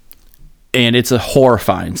it's a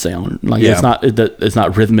horrifying sound. Like, it's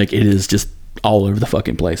not rhythmic. It is just all over the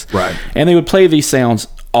fucking place. Right. And they would play these sounds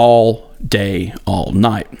all day, all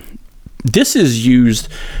night. This is used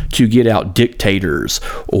to get out dictators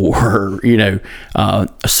or,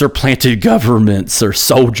 supplanted governments or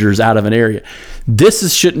soldiers out of an area.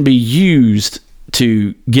 This shouldn't be used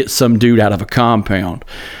to get some dude out of a compound.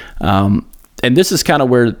 And this is kind of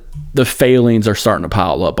where the failings are starting to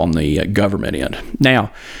pile up on the government end.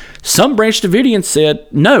 Now, some Branch Davidians said,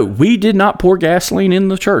 no, we did not pour gasoline in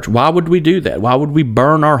the church. Why would we do that? Why would we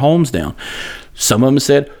burn our homes down? Some of them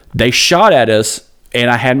said, they shot at us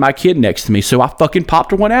and I had my kid next to me, so I fucking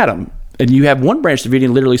popped one at him. And you have one Branch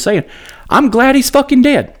Davidian literally saying, I'm glad he's fucking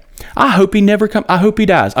dead. I hope he never comes. I hope he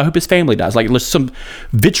dies. I hope his family dies. Like, there's some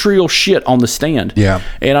vitriol shit on the stand. Yeah.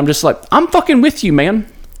 And I'm just like, I'm fucking with you, man.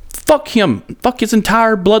 Fuck him. Fuck his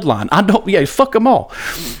entire bloodline. Fuck them all.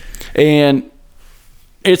 And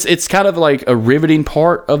it's kind of like a riveting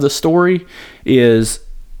part of the story is,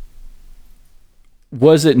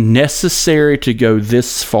 was it necessary to go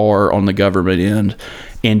this far on the government end?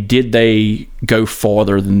 And did they go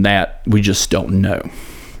farther than that? We just don't know.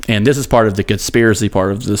 And this is part of the conspiracy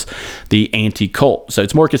part of this, the anti-cult. So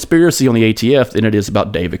it's more conspiracy on the ATF than it is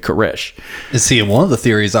about David Koresh. And see, one of the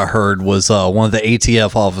theories I heard was one of the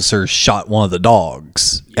ATF officers shot one of the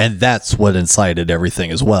dogs. And that's what incited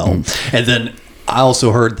everything as well. And then I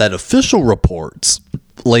also heard that official reports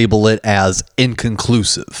label it as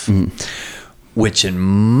inconclusive. Which, in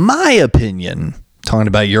my opinion, talking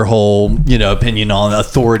about your whole, opinion on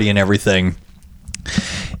authority and everything,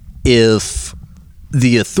 if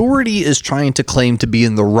the authority is trying to claim to be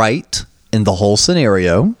in the right in the whole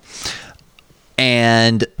scenario,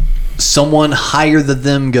 and someone higher than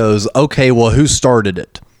them goes, okay, well, who started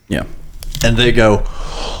it? Yeah. And they go,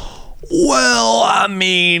 well, I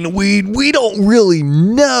mean, we don't really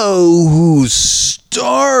know who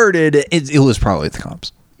started it. It was probably the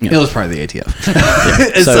cops. Yeah. It was probably the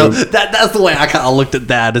ATF. And so that's the way I kind of looked at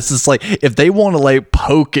that. It's just like, if they want to like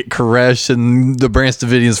poke at Koresh and the Branch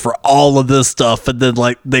Davidians for all of this stuff, and then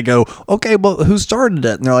like they go, okay, well, who started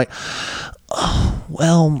it? And they're like, oh,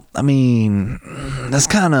 well, I mean, that's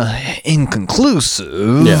kind of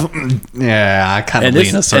inconclusive. Yeah, I kind of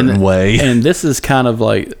lean a certain way. And this is kind of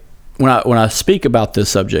like, when I speak about this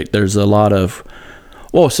subject, there's a lot of,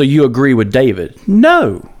 well, so you agree with David?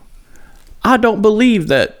 No. I don't believe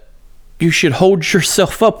that you should hold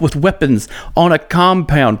yourself up with weapons on a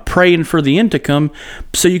compound praying for the end to come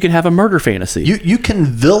so you can have a murder fantasy. You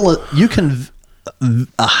can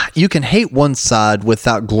hate one side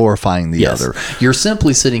without glorifying the other. You're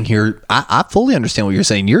simply sitting here. I fully understand what you're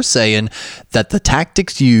saying. You're saying that the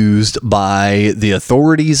tactics used by the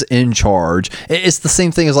authorities in charge, it's the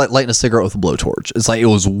same thing as like lighting a cigarette with a blowtorch. It's like it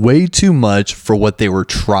was way too much for what they were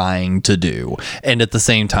trying to do. And at the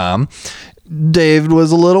same time, David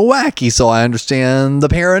was a little wacky, so I understand the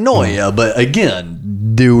paranoia. But again,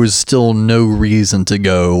 there was still no reason to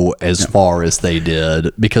go as far as they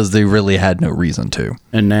did, because they really had no reason to.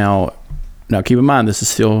 And now keep in mind, this is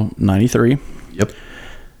still 93. Yep.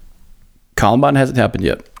 Columbine hasn't happened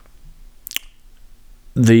yet.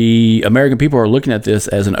 The American people are looking at this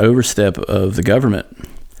as an overstep of the government.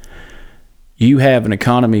 You have an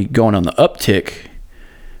economy going on the uptick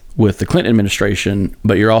with the Clinton administration,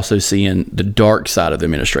 but you're also seeing the dark side of the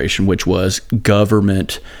administration, which was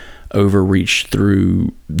government overreach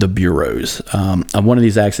through the bureaus. One of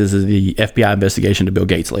these acts is the FBI investigation to Bill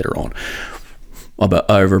Gates later on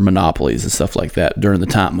over monopolies and stuff like that during the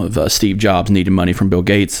time of Steve Jobs needing money from Bill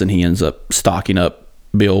Gates, and he ends up stocking up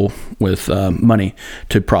Bill with money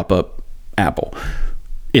to prop up Apple.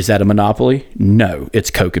 Is that a monopoly? No, it's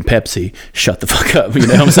Coke and Pepsi. Shut the fuck up. You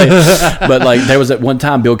know what I'm saying? But like, there was at one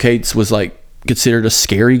time Bill Gates was like considered a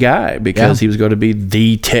scary guy because he was going to be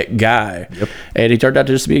the tech guy. Yep. And he turned out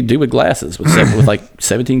to just be a dude with glasses with like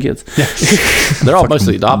 17 kids. Yeah. They're all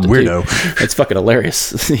mostly adopted. Weirdo. Too. It's fucking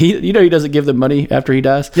hilarious. He doesn't give them money after he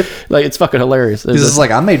dies. Yep. Like, it's fucking hilarious. This is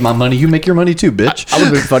like, I made my money, you make your money too, bitch. I would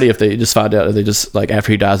have been funny if they just find out that they just, like,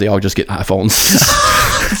 after he dies, they all just get iPhones.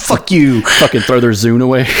 Fuck you. Fucking throw their Zune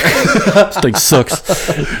away. This thing sucks.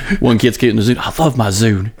 One kid's getting the Zune. I love my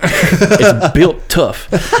Zune. It's built tough.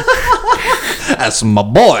 That's my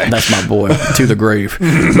boy. That's my boy to the grave.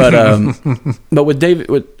 But with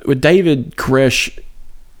David Koresh,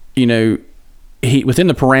 you know, he within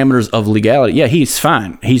the parameters of legality, yeah, he's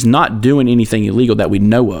fine. He's not doing anything illegal that we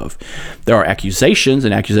know of. There are accusations,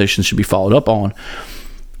 and accusations should be followed up on.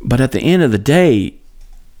 But at the end of the day,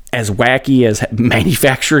 as wacky as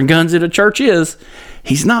manufacturing guns in a church is,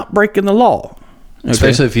 he's not breaking the law. Okay?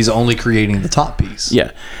 Especially if he's only creating the top piece.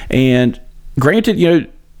 Yeah. And granted, you know,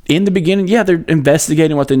 in the beginning, yeah, they're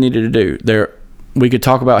investigating what they needed to do. We could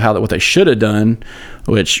talk about what they should have done,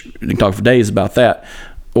 which we can talk for days about that,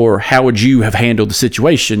 or how would you have handled the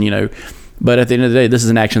situation, you know. But at the end of the day, this is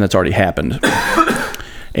an action that's already happened.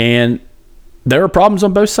 And there are problems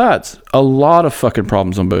on both sides. A lot of fucking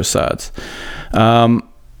problems on both sides.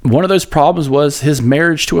 One of those problems was his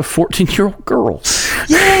marriage to a 14-year-old girl.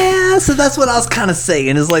 Yeah, so that's what I was kind of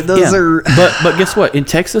saying. Is like those are. But guess what? In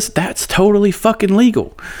Texas, that's totally fucking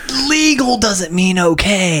legal. Legal doesn't mean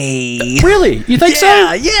okay. Really? You think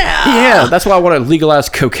so? Yeah. That's why I want to legalize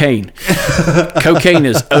cocaine. Cocaine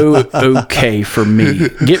is okay for me.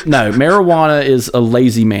 Marijuana is a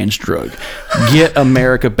lazy man's drug. Get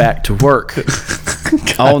America back to work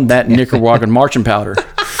on that Nicaraguan marching powder.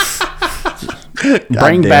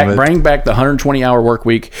 Bring back the 120-hour work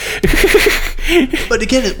week. But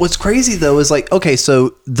again, what's crazy though is like, okay,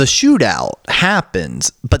 so the shootout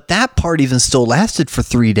happens, but that part even still lasted for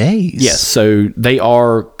 3 days. Yes, so they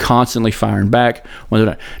are constantly firing back.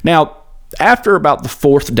 Now, after about the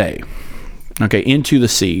 4th day, okay, into the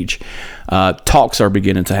siege, talks are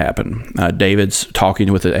beginning to happen. David's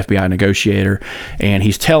talking with the FBI negotiator, and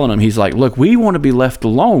he's telling him, he's like, look, we want to be left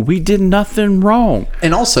alone. We did nothing wrong.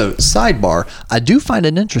 And also, sidebar, I do find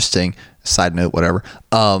it interesting, side note, whatever,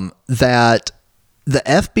 that the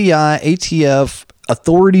FBI, ATF,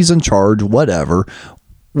 authorities in charge, whatever,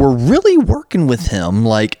 were really working with him,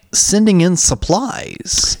 like sending in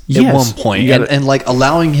supplies at one point, and like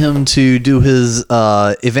allowing him to do his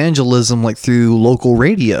evangelism like through local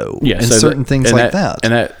radio and so certain things like that.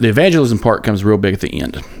 And that the evangelism part comes real big at the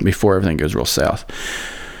end before everything goes real south.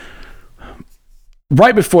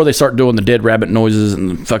 Right before they start doing the dead rabbit noises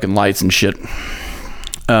and the fucking lights and shit,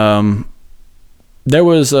 there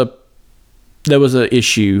was a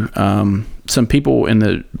issue. some people in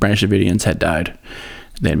the Branch Davidians had died.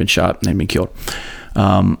 They had been shot and they had been killed.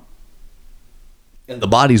 And the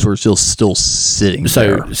bodies were still sitting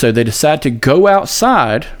there. So they decided to go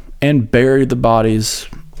outside and bury the bodies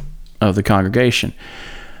of the congregation.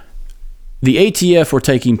 The ATF were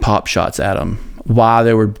taking pop shots at them while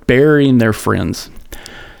they were burying their friends.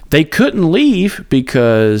 They couldn't leave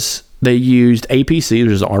because they used APC,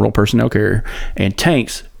 which is an armored personnel carrier, and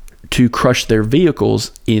tanks to crush their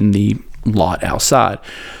vehicles in the lot outside.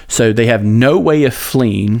 So they have no way of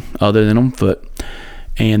fleeing other than on foot.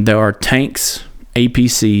 And there are tanks,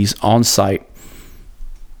 APCs on site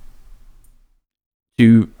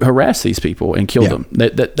to harass these people and kill them.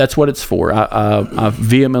 That's what it's for. I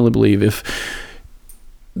vehemently believe if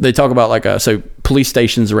they talk about so police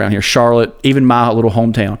stations around here, Charlotte, even my little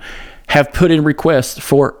hometown, have put in requests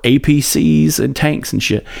for APCs and tanks and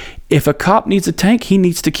shit. If a cop needs a tank, he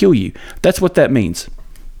needs to kill you. That's what that means.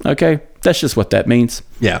 Okay? That's just what that means.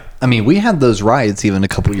 Yeah. I mean, we had those riots even a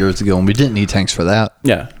couple years ago, and we didn't need tanks for that.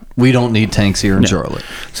 Yeah. We don't need tanks here in Charlotte.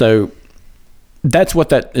 So that's what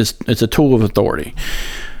that is. It's a tool of authority.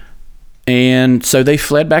 And so they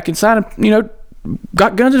fled back inside and,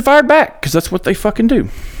 got guns and fired back because that's what they fucking do.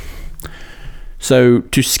 So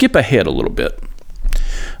to skip ahead a little bit,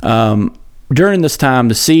 during this time,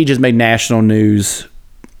 the siege has made national news.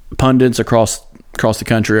 Pundits across the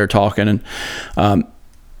country are talking, and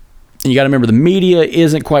you got to remember the media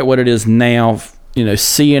isn't quite what it is now.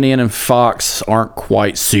 CNN and Fox aren't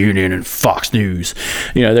quite CNN and Fox News.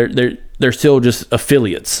 They're still just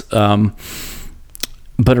affiliates. But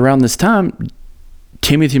around this time,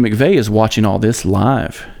 Timothy McVeigh is watching all this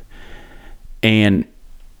live, and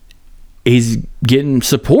he's getting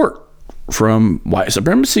support from white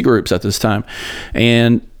supremacy groups at this time.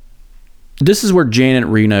 And this is where Janet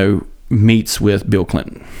Reno meets with Bill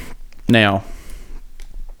Clinton. Now,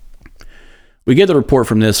 we get the report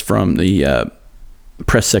from the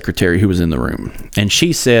press secretary who was in the room, and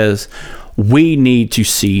she says, we need to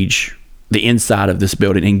siege the inside of this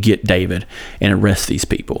building and get David and arrest these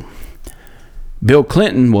people. Bill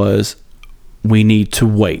Clinton was, we need to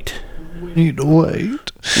wait. We need to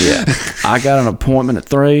wait. Yeah. I got an appointment at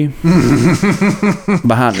 3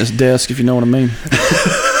 behind this desk, if you know what I mean.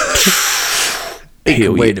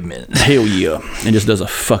 Hell wait yeah. a minute. Hell yeah. And just does a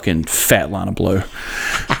fucking fat line of blow.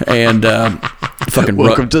 And fucking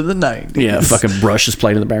welcome to the 90s. Yeah, fucking Rush is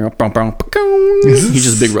playing in the background. He's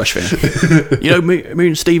just a big Rush fan. Me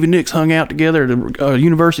and Stevie Nicks hung out together at the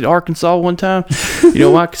University of Arkansas one time. You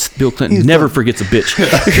know why? 'Cause Bill Clinton never forgets a bitch.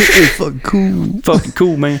 He's fucking cool. Fucking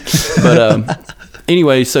cool, man. But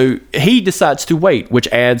anyway, so he decides to wait, which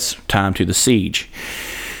adds time to the siege.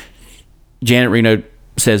 Janet Reno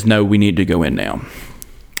says, no, we need to go in now.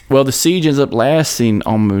 Well, the siege ends up lasting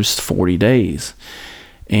almost 40 days.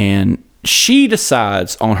 And she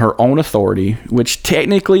decides on her own authority, which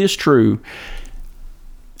technically is true,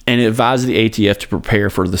 and it advises the ATF to prepare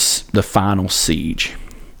for the final siege.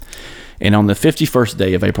 And on the 51st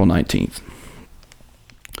day of April 19th,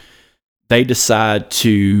 they decide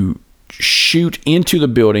to shoot into the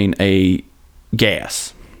building a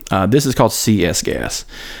gas. This is called CS gas.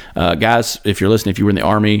 Guys, if you're listening, if you were in the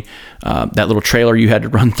Army, that little trailer you had to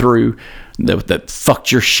run through that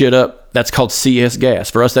fucked your shit up, that's called CS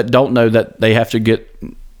gas. For us that don't know, that they have to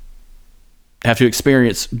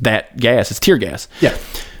experience that gas. It's tear gas. Yeah.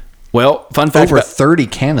 Well, fun fact. Over 30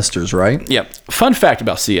 canisters, right? Yeah. Fun fact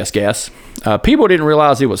about CS gas. People didn't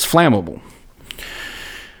realize it was flammable.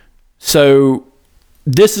 So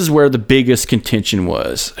this is where the biggest contention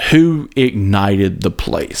was. Who ignited the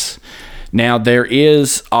place? Now, there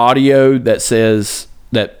is audio that says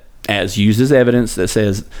that, as used as evidence, that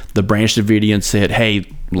says the Branch Davidians said, hey,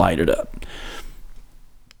 light it up.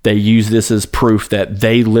 They use this as proof that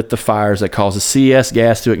they lit the fires that caused the CS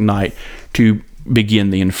gas to ignite to begin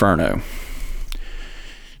the inferno.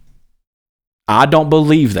 I don't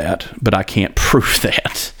believe that, but I can't prove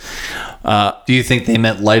that. Do you think they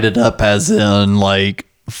meant light it up as in like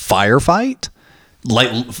firefight?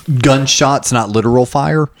 Like gunshots, not literal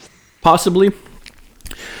fire? Possibly.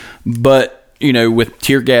 But, with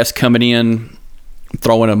tear gas coming in,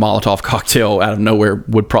 throwing a Molotov cocktail out of nowhere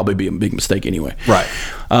would probably be a big mistake anyway. Right.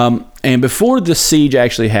 And before the siege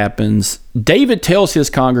actually happens, David tells his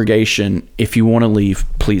congregation, if you want to leave,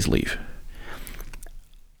 please leave.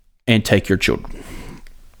 And take your children.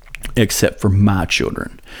 Except for my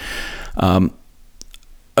children.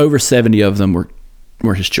 Over 70 of them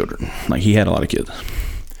were his children. Like, he had a lot of kids.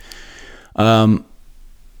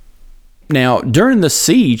 Now, during the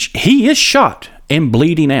siege, he is shot and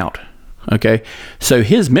bleeding out. Okay? So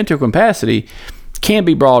his mental capacity can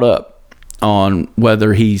be brought up. on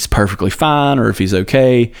whether he's perfectly fine or if he's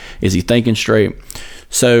okay. Is he thinking straight?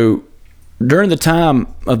 So during the time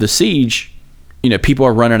of the siege, people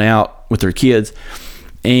are running out with their kids.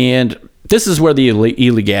 And this is where the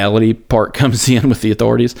illegality part comes in with the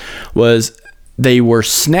authorities, was they were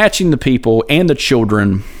snatching the people and the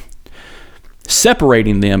children,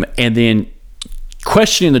 separating them, and then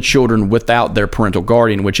questioning the children without their parental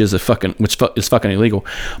guardian, which is fucking illegal,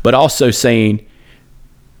 but also saying,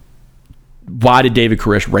 why did David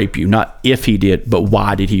Koresh rape you? Not if he did, but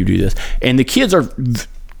why did he do this? And the kids are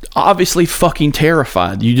obviously fucking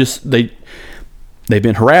terrified. They've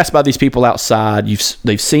been harassed by these people outside.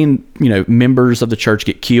 They've seen, members of the church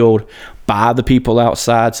get killed by the people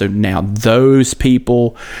outside. So now those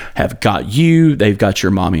people have got you. They've got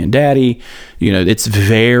your mommy and daddy. It's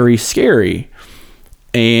very scary.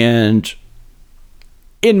 And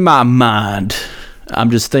in my mind, I'm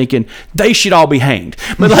just thinking they should all be hanged.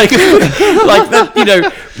 But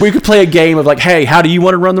we could play a game of hey, how do you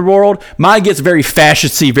want to run the world? Mine gets very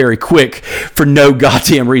fascisty very quick for no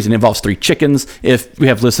goddamn reason. It involves 3 chickens. If we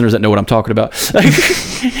have listeners that know what I'm talking about,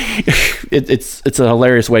 it's a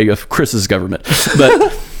hilarious way of Chris's government.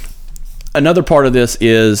 But another part of this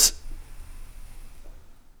is,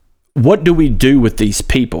 what do we do with these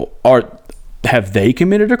people? Have they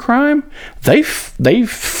committed a crime? They've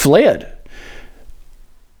fled.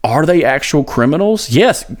 Are they actual criminals?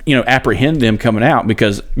 Yes, apprehend them coming out,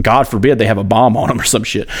 because God forbid they have a bomb on them or some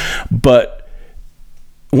shit. But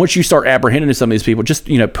once you start apprehending some of these people, just,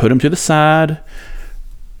 put them to the side,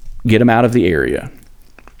 get them out of the area.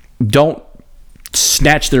 Don't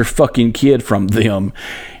snatch their fucking kid from them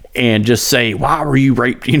and just say, why were you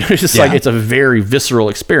raped? It's just it's a very visceral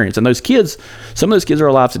experience. And some of those kids are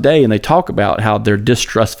alive today, and they talk about how their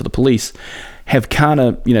distrust for the police have kind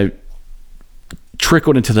of,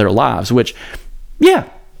 trickled into their lives, which, I'd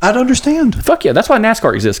understand. Fuck yeah, that's why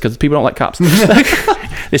NASCAR exists, because people don't like cops.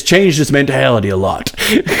 It's changed its mentality a lot.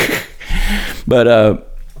 But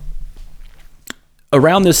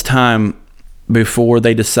around this time, before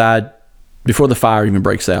the fire even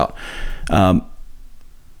breaks out,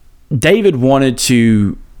 David wanted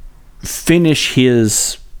to finish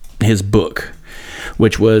his book,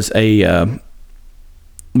 which was basically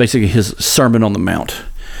his Sermon on the Mount.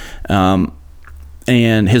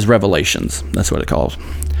 And his Revelations, that's what it calls.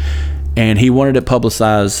 And he wanted it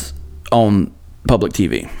publicized on public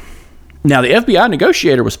TV. Now, the FBI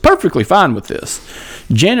negotiator was perfectly fine with this.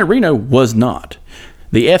 Janet Reno was not.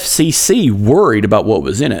 The FCC worried about what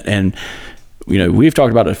was in it. And, we've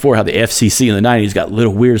talked about it before, how the FCC in the 90s got a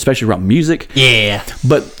little weird, especially around music. Yeah.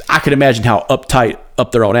 But I could imagine how uptight,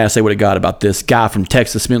 up their own ass they would have got about this guy from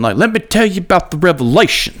Texas being like, let me tell you about the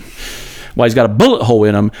Revelation. Well, he's got a bullet hole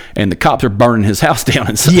in him, and the cops are burning his house down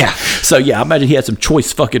and stuff. Yeah. So, I imagine he had some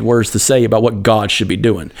choice fucking words to say about what God should be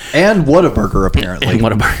doing. And Whataburger, apparently. And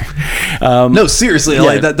Whataburger. No, seriously.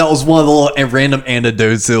 Yeah. That was one of the little random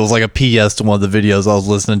anecdotes. It was like a PS to one of the videos I was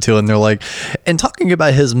listening to, and they're like, and talking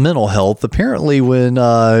about his mental health, apparently when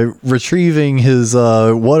retrieving his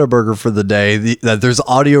Whataburger for the day, there's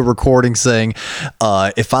audio recording saying,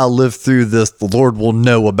 if I live through this, the Lord will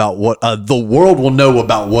know about the world will know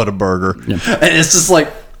about Whataburger. Yeah. And it's just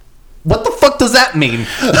like, what the fuck does that mean?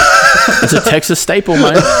 It's a Texas staple,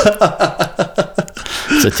 man.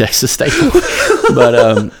 It's a Texas staple.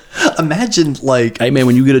 But imagine, hey man,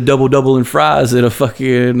 when you get a double and fries at a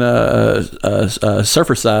fucking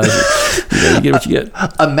surfer size, you get what you get.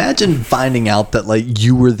 Imagine finding out that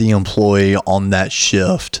you were the employee on that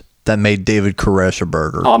shift that made David Koresh a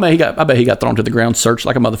burger. Oh man, I bet he got thrown to the ground, searched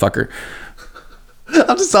like a motherfucker.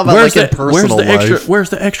 I'm just talking about in personal life.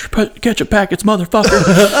 Where's the extra ketchup packets,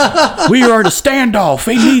 motherfucker? We are at a standoff.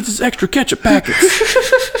 He needs his extra ketchup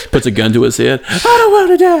packets. Puts a gun to his head. I don't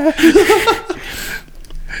want to die.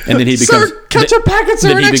 And then he becomes... Sir, ketchup packets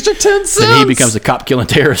are an extra 10 cents. Then he becomes a cop killing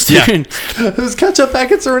terrorist. Yeah. Those ketchup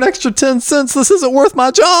packets are an extra 10 cents. This isn't worth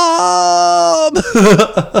my job.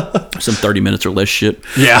 Some 30 minutes or less shit.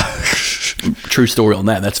 Yeah. True story on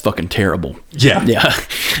that. That's fucking terrible. Yeah. Yeah.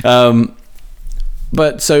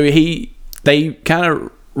 But so they kind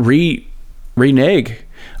of renege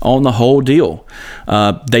on the whole deal.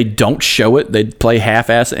 They don't show it. They play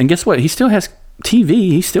half-ass. And guess what? He still has TV.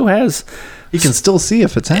 He still has... You can still see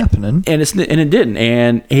if it's happening. And it didn't.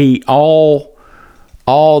 And all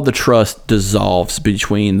the trust dissolves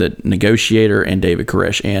between the negotiator and David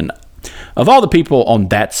Koresh. And of all the people on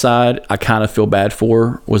that side, I kind of feel bad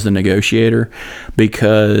for was the negotiator,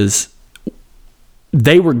 because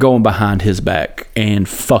they were going behind his back and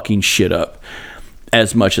fucking shit up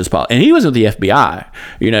as much as possible. And he was with the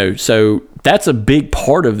FBI, so that's a big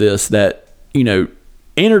part of this, that,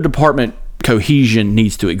 interdepartment cohesion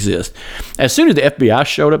needs to exist. As soon as the FBI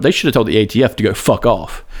showed up, they should have told the ATF to go fuck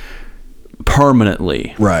off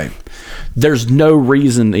permanently. Right. There's no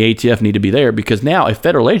reason the ATF need to be there, because now a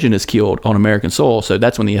federal agent is killed on American soil, so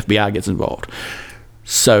that's when the FBI gets involved.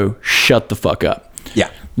 So shut the fuck up. Yeah.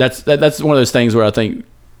 That's one of those things where I think,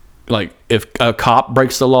 like, if a cop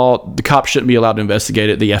breaks the law, the cop shouldn't be allowed to investigate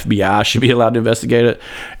it. The FBI should be allowed to investigate it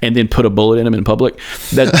and then put a bullet in him in public.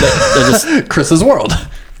 That's just, Chris's world.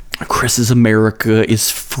 Chris's America is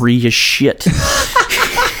free as shit.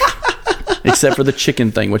 Except for the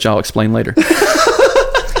chicken thing, which I'll explain later.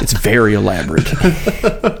 It's very elaborate.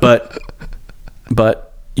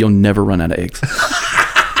 But you'll never run out of eggs.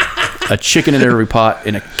 A chicken in every pot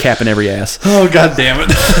and a cap in every ass. Oh, God damn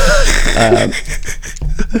it.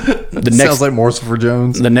 Sounds like Morsel for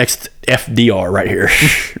Jones. The next FDR right here.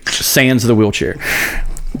 Sans the wheelchair.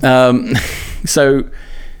 So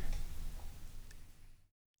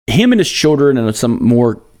him and his children and some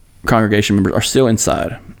more congregation members are still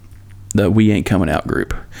inside the We Ain't Coming Out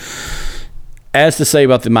group. As to say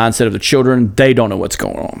about the mindset of the children, they don't know what's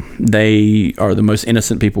going on. They are the most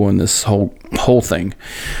innocent people in this whole thing.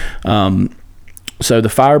 So the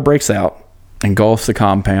fire breaks out, engulfs the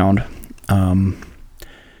compound.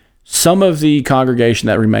 Some of the congregation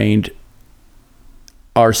that remained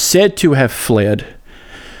are said to have fled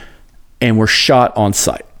and were shot on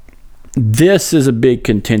sight. This is a big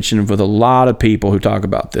contention with a lot of people who talk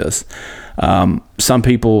about this. Some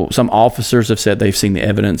officers have said they've seen the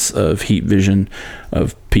evidence of heat vision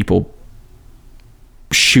of people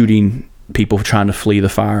shooting people trying to flee the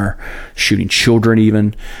fire, shooting children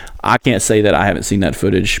even. I can't say that I haven't seen that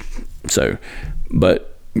footage, but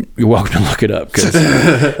you're welcome to look it up, because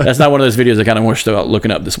that's not one of those videos I kind of want to start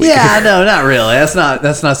looking up this week. Yeah, no, not really. That's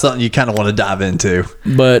not something you kind of want to dive into.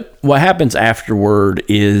 But what happens afterward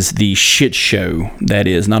is the shit show that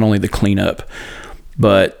is not only the cleanup,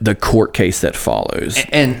 but the court case that follows.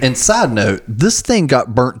 And side note, this thing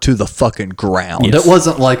got burnt to the fucking ground. Yes. It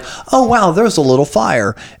wasn't like, oh wow, there's a little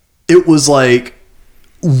fire. It was like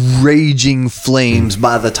raging flames.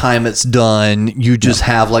 By the time it's done, you just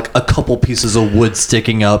have like a couple pieces of wood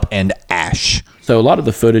sticking up and ash. So a lot of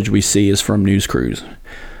the footage we see is from news crews.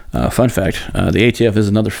 Fun fact, the ATF is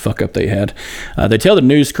another fuck up they had. They tell the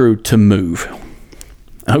news crew to move.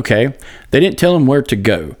 Okay, they didn't tell them where to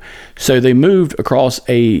go, so they moved across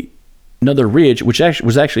another ridge, which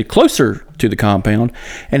was actually closer to the compound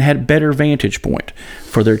and had better vantage point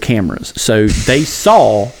for their cameras. So they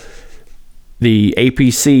saw the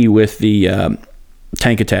APC with the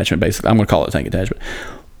tank attachment, basically. I'm going to call it a tank attachment,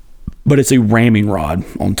 but it's a ramming rod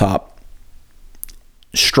on top,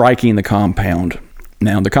 striking the compound.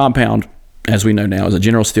 Now, the compound, as we know now, is a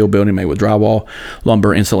general steel building made with drywall,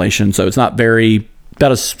 lumber, insulation, so it's not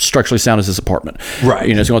about as structurally sound as this apartment. Right.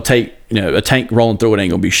 It's going to take, a tank rolling through it ain't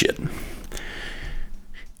going to be shit.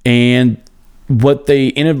 And what they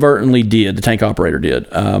inadvertently did, the tank operator did,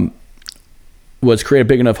 was create a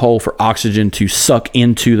big enough hole for oxygen to suck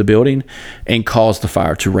into the building and cause the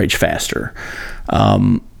fire to rage faster.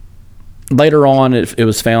 Later on, it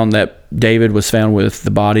was found that David was found with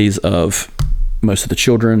the bodies of most of the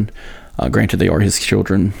children. Granted, they are his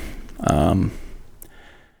children.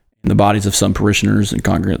 The bodies of some parishioners and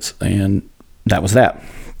congregants, and that was that.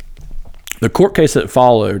 The court case that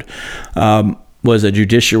followed was a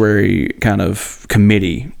judiciary kind of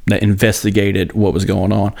committee that investigated what was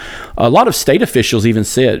going on. A lot of state officials even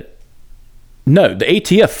said, no, the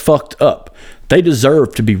ATF fucked up. They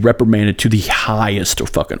deserve to be reprimanded to the highest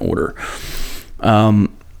fucking order. And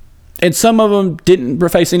some of them didn't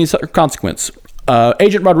face any consequence.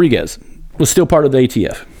 Agent Rodriguez was still part of the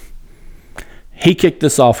ATF. He kicked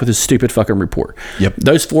this off with his stupid fucking report. Yep.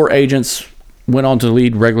 Those 4 agents went on to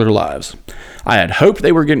lead regular lives. I had hoped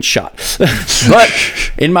they were getting shot. But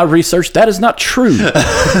in my research, that is not true.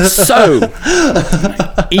 So,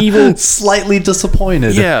 evil... Slightly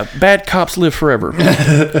disappointed. Yeah, bad cops live forever.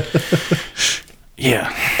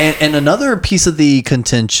 Yeah. And another piece of the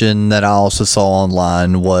contention that I also saw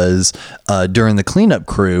online was during the cleanup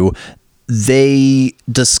crew, they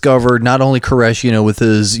discovered not only Koresh, with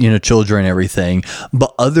his, children and everything,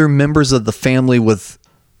 but other members of the family with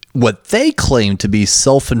what they claim to be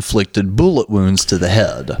self-inflicted bullet wounds to the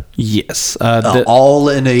head. Yes. All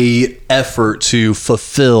in a effort to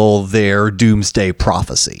fulfill their doomsday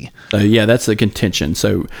prophecy. Yeah, that's the contention.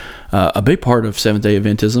 So a big part of Seventh-day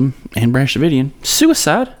Adventism and Branch Davidian,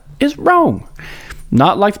 suicide is wrong.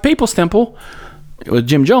 Not like the People's Temple with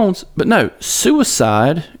Jim Jones, but no,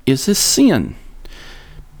 suicide is a sin.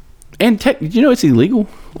 And it's illegal.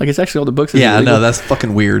 Like, it's actually all the books. Yeah, I know, that's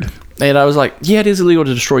fucking weird. And I was like, yeah, it is illegal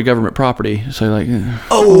to destroy government property. So like, the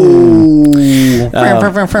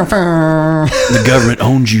government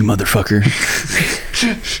owns you, motherfucker.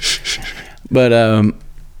 But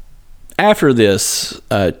after this,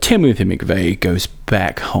 Timothy McVeigh goes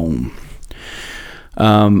back home.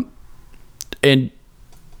 And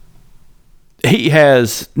he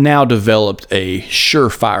has now developed a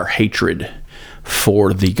surefire hatred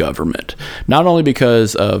for the government. Not only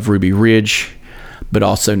because of Ruby Ridge, but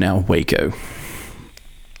also now Waco.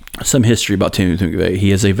 Some history about Timothy McVeigh.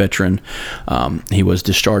 He is a veteran. He was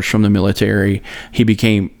discharged from the military. He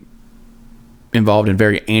became involved in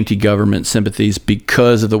very anti-government sympathies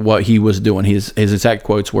because of what he was doing. His exact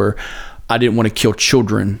quotes were, "I didn't want to kill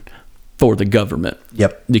children for the government."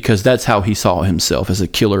 Yep. Because that's how he saw himself, as a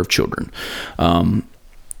killer of children. And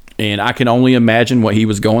I can only imagine what he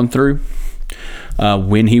was going through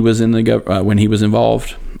when he was when he was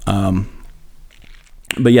involved.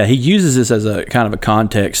 But yeah, he uses this as a kind of a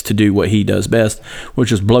context to do what he does best,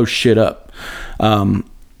 which is blow shit up.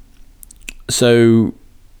 So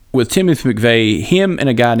with Timothy McVeigh, him and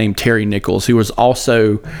a guy named Terry Nichols, who was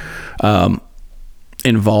also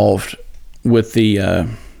involved with the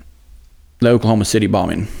Oklahoma City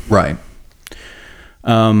bombing, right?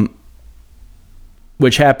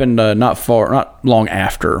 Which happened not long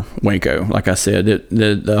after Waco. Like I said,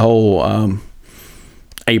 the whole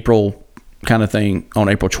April kind of thing on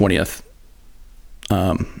April 20th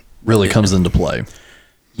really comes into play.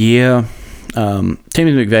 Yeah.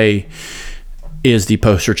 Timothy McVeigh is the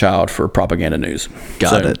poster child for propaganda news.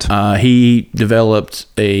 Got it. He developed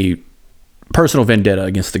a personal vendetta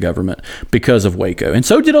against the government because of Waco, and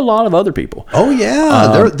so did a lot of other people. Oh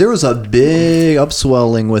yeah, there was a big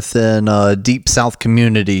upswelling within deep South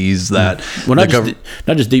communities that not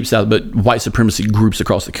just deep South, but white supremacy groups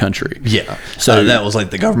across the country. Yeah, so that was like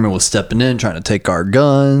the government was stepping in, trying to take our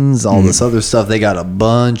guns, all this other stuff. They got a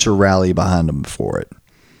bunch of rally behind them for it.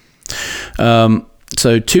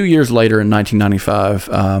 So 2 years later, in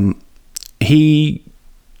 1995, he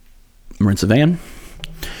rents a van,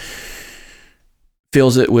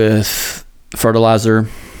 fills it with fertilizer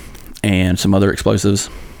and some other explosives.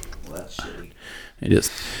 Well, that's shitty. It is.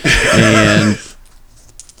 And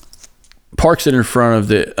parks it in front of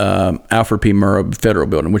the Alfred P. Murrah Federal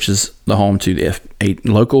Building, which is the home to the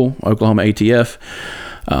local Oklahoma ATF,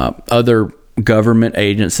 other government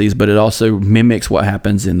agencies, but it also mimics what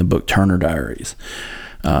happens in the book Turner Diaries.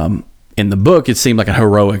 In the book, it seemed like a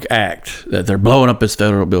heroic act that they're blowing up this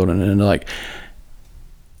federal building, and like,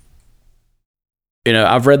 you know,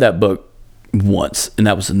 I've read that book once, and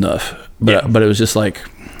that was enough. But it was just like,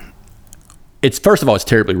 it's, first of all, it's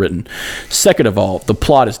terribly written. Second of all, the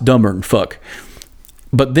plot is dumber than fuck.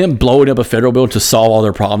 But them blowing up a federal building to solve all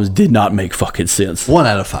their problems did not make fucking sense. 1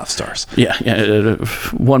 out of 5 stars. Yeah,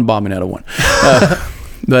 one bombing out of 1.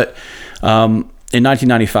 But in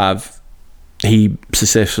 1995, he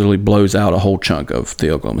successfully blows out a whole chunk of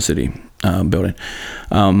the Oklahoma City building.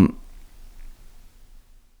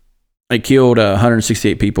 It killed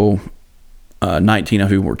 168 people, 19 of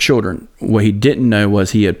whom were children. What he didn't know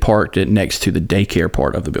was he had parked it next to the daycare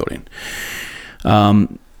part of the building.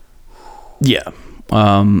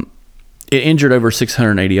 It injured over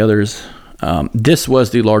 680 others. This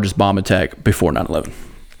was the largest bomb attack before 9/11.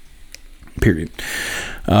 Period.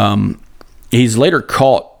 He's later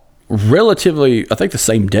caught relatively, I think the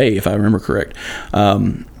same day, if I remember correct.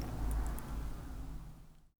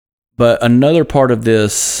 But another part of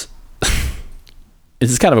this, this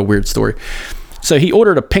is kind of a weird story. So he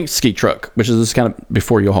ordered a Penske truck, which is this kind of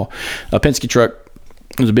before U-Haul. A Penske truck.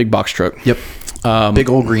 It was a big box truck. Yep. Big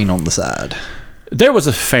old green on the side. There was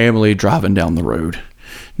a family driving down the road,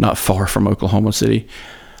 not far from Oklahoma City.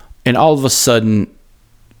 And all of a sudden,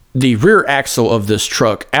 the rear axle of this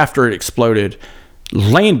truck, after it exploded,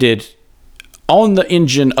 landed on the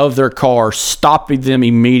engine of their car, stopping them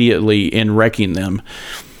immediately and wrecking them.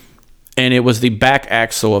 And it was the back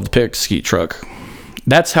axle of the Penske truck.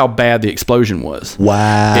 That's how bad the explosion was.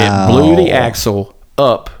 Wow. It blew the axle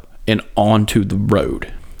up and onto the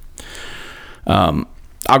road. I'll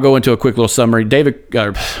go into a quick little summary.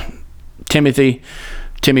 Timmy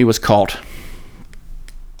was caught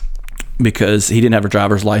because he didn't have a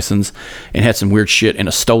driver's license and had some weird shit in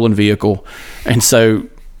a stolen vehicle. And so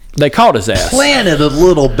they caught his ass. Planted a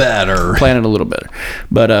little better.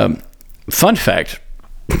 But fun fact,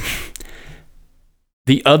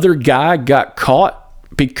 the other guy got caught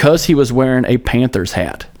because he was wearing a Panthers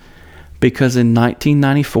hat. Because in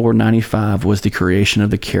 1994-95 was the creation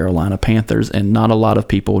of the Carolina Panthers, and not a lot of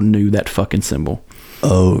people knew that fucking symbol.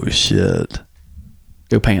 Oh, shit.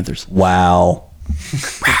 Go Panthers. Wow.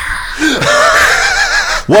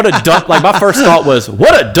 what a dumb. Like my first thought was,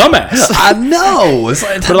 what a dumbass. I know. It's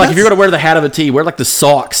like, but like if you're gonna wear the hat of a team, wear like the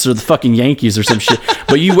socks or the fucking Yankees or some shit.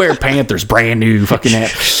 But you wear Panthers, brand new fucking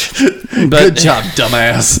hat. But, good job,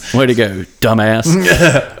 dumbass. Way to go,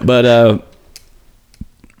 dumbass. But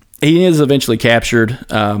he is eventually captured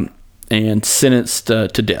and sentenced to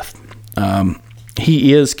death.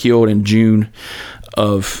 He is killed in June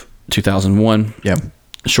of 2001. Yeah.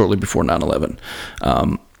 Shortly before 9/11.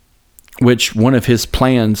 Which one of his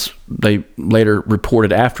plans, they later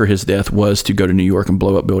reported after his death, was to go to New York and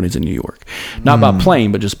blow up buildings in New York. Not by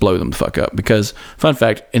plane, but just blow them the fuck up. Because, fun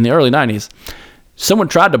fact, in the early 90s, someone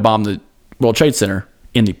tried to bomb the World Trade Center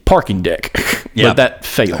in the parking deck. But that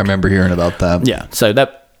failed. I remember hearing about that. Yeah, so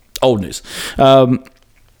that, old news. But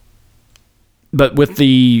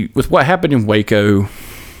with what happened in Waco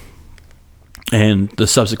and the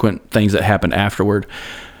subsequent things that happened afterward,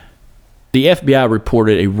 the FBI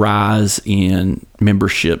reported a rise in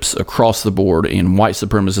memberships across the board in white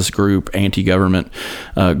supremacist group, anti-government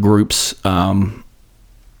groups, and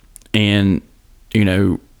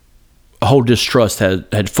a whole distrust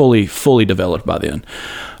had fully developed by then.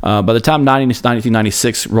 By the time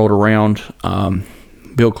 1996 rolled around,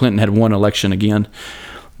 Bill Clinton had won election again,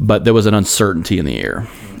 but there was an uncertainty in the air.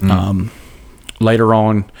 Later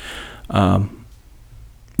on,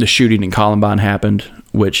 the shooting in Columbine happened,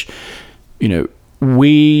 which,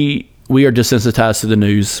 we are desensitized to the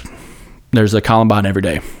news. There's a Columbine every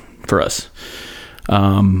day for us.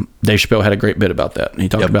 Dave Chappelle had a great bit about that. And he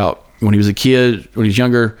talked about when he was a kid, when he was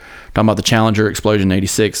younger, talking about the Challenger explosion in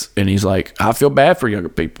 86. And he's like, I feel bad for younger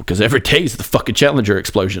people because every day is the fucking Challenger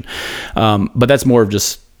explosion. But that's more of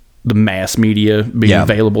just the mass media being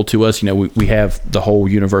available to us. We have the whole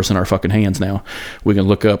universe in our fucking hands now. We can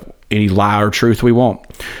look up any lie or truth we want.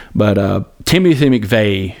 But Timothy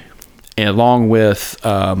McVeigh, along with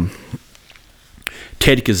Ted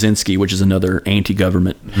Kaczynski, which is another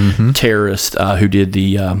anti-government terrorist who did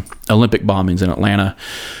the Olympic bombings in Atlanta,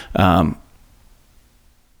 and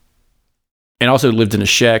also lived in a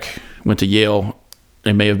shack, went to Yale.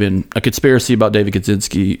 It may have been a conspiracy about David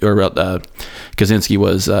Kaczynski, or about Kaczynski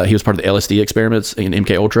was he was part of the LSD experiments in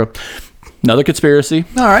MK Ultra. Another conspiracy.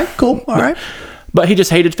 All right, cool. All right. But he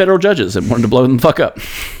just hated federal judges and wanted to blow them the fuck up.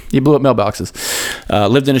 He blew up mailboxes.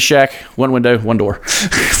 Lived in a shack, one window, one door.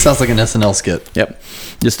 Sounds like an SNL skit. Yep.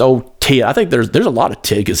 Just old Ted. I think there's a lot of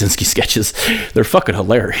Ted Kaczynski sketches. They're fucking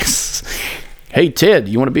hilarious. Hey, Ted,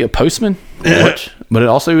 you want to be a postman? What? But it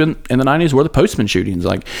also in the 90s were the postman shootings,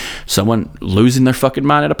 like someone losing their fucking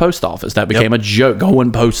mind at a post office. That became a joke,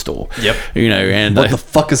 going postal. Yep. And what the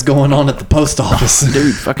fuck is going on at the post office?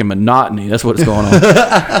 Dude, fucking monotony. That's what's going on.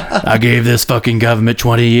 I gave this fucking government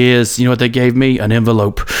 20 years. You know what they gave me? An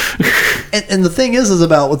envelope. and the thing is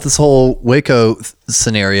about with this whole Waco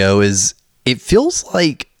scenario is it feels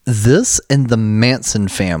like this and the Manson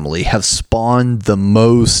family have spawned the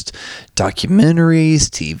most documentaries,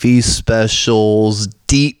 TV specials,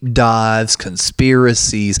 deep dives,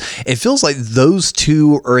 conspiracies. It feels like those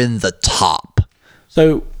two are in the top.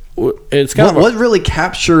 So it's kind of what really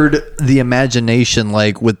captured the imagination,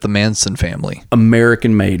 like with the Manson family?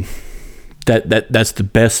 American made. That's the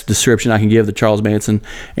best description I can give to Charles Manson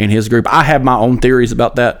and his group. I have my own theories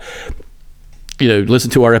about that. Listen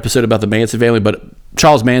to our episode about the Manson family, but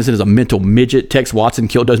Charles Manson is a mental midget. Tex Watson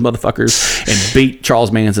killed those motherfuckers and beat Charles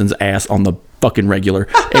Manson's ass on the fucking regular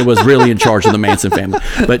and was really in charge of the Manson family.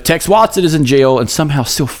 But Tex Watson is in jail and somehow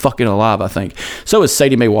still fucking alive, I think. So is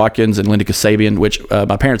Sadie Mae Watkins and Linda Kasabian, which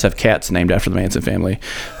my parents have cats named after the Manson family.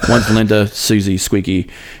 One's Linda, Susie, Squeaky,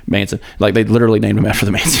 Manson. Like, they literally named them after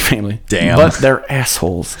the Manson family. Damn. But they're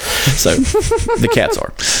assholes. So the cats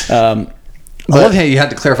are. I love how you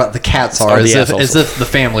had to clarify the cats are as if the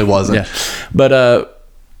family wasn't. Yeah. But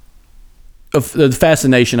the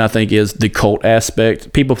fascination, I think, is the cult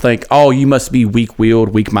aspect. People think, oh, you must be weak-willed,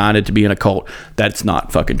 weak-minded to be in a cult. That's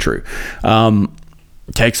not fucking true.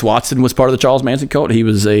 Tex Watson was part of the Charles Manson cult. He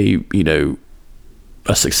was a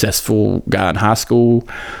successful guy in high school.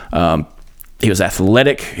 He was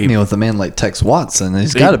athletic. With a man like Tex Watson,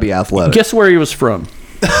 he's got to be athletic. Guess where he was from?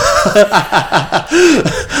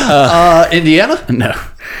 Indiana? No.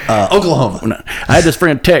 Oklahoma. No. I had this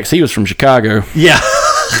friend Tex. He was from Chicago. Yeah.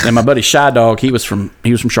 And my buddy Shy Dog, he was from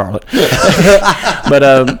Charlotte.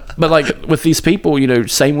 But like with these people,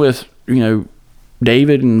 same with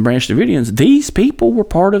David and Branch Davidians. These people were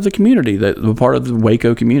part of the community, that were part of the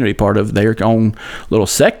Waco community, part of their own little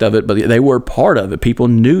sect of it. But they were part of it. People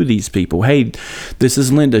knew these people. Hey, this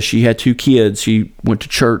is Linda. She had 2 kids. She went to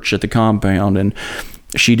church at the compound and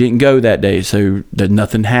she didn't go that day, so that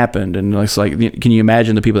nothing happened. And it's like, can you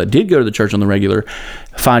imagine the people that did go to the church on the regular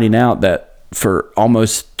finding out that for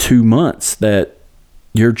almost 2 months that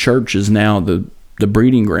your church is now the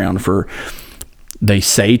breeding ground for, they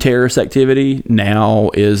say, terrorist activity,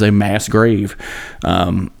 now is a mass grave.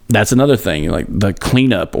 That's another thing, like the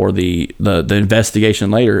cleanup or the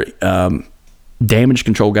investigation later. Damage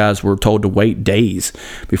control guys were told to wait days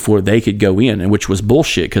before they could go in, and which was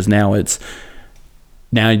bullshit, because now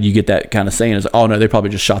you get that kind of saying is, oh no, they probably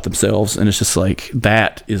just shot themselves, and it's just like,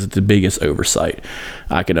 that is the biggest oversight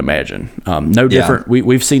I can imagine. No different.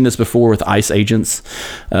 We've seen this before with ICE agents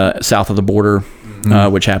south of the border,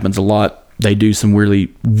 which happens a lot. They do some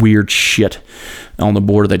really weird shit on the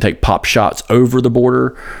border. They take pop shots over the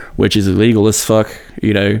border, which is illegal as fuck,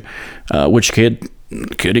 which could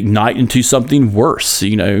ignite into something worse.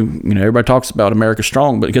 Everybody talks about America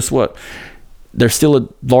strong, but guess what? There's still a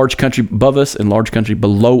large country above us and large country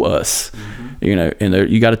below us, and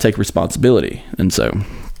you got to take responsibility. And so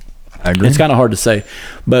I agree. It's kind of hard to say,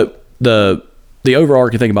 but the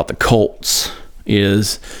overarching thing about the cults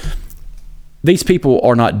is, these people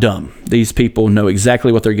are not dumb. These people know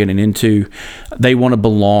exactly what they're getting into. They want to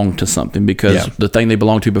belong to something, because the thing they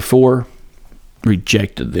belonged to before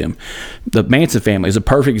rejected them. The Manson family is a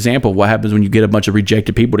perfect example of what happens when you get a bunch of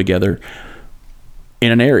rejected people together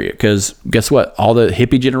in an area, because guess what? All the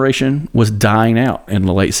hippie generation was dying out in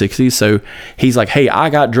the late 60s. So he's like, hey, I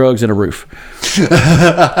got drugs and a roof.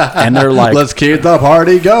 And they're like, let's keep the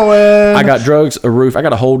party going. I got drugs, a roof. I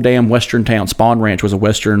got a whole damn Western town. Spawn Ranch was a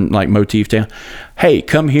Western motif town. Hey,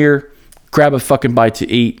 come here, grab a fucking bite to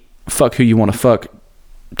eat, fuck who you want to fuck,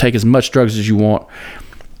 take as much drugs as you want.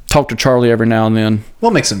 Talk to Charlie every now and then.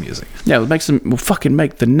 We'll make some music. Yeah, we'll fucking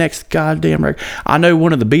make the next goddamn record. I know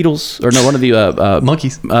one of the Beatles, or no, one of the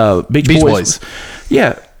Monkeys, Beach Boys.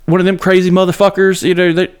 Yeah, one of them crazy motherfuckers.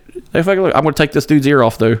 They fucking look. I'm gonna take this dude's ear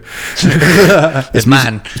off though. It's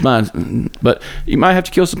mine. It's mine. But you might have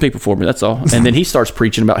to kill some people for me. That's all. And then he starts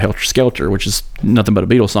preaching about Helter Skelter, which is nothing but a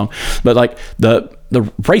Beatles song. But like the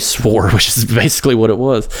race war, which is basically what it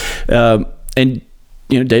was, and.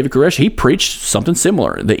 David Koresh, he preached something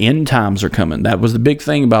similar. The end times are coming. That was the big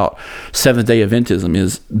thing about Seventh-day Adventism,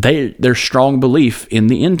 is their strong belief in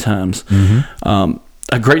the end times.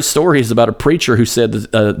 A great story is about a preacher who said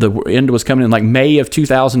that the end was coming in like May of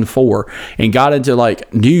 2004, and got into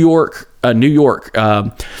like New York,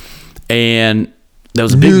 and there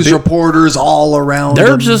was a news reporters all around.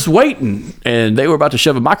 They're just waiting, and they were about to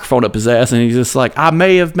shove a microphone up his ass, and he's just like, I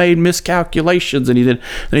may have made miscalculations, and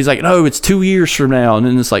he's like, no, it's 2 years from now, and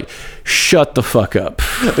then it's like, shut the fuck up.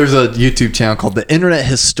 There's a YouTube channel called The Internet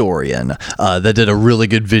Historian that did a really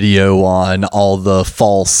good video on all the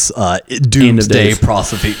false doomsday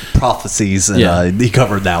prophecies, and he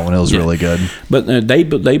covered that one. It was really good. But they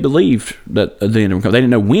believed that the end would come. They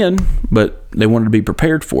didn't know when, but they wanted to be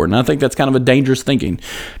prepared for it. And I think that's kind of a dangerous thinking,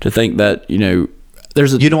 to think that,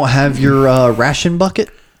 there's you don't have your ration bucket?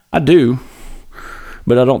 I do,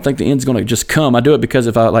 but I don't think the end's going to just come. I do it because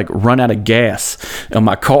if I like run out of gas in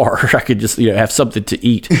my car, I could just have something to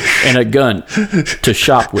eat and a gun to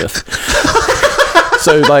shop with.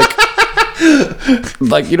 So like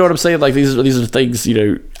you know what I'm saying? Like these are things,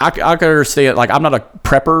 I can understand. Like, I'm not a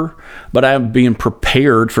prepper, but I am being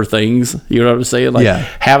prepared for things. You know what I'm saying? Like,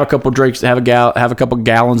 have a couple drinks, have a couple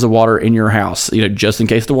gallons of water in your house, just in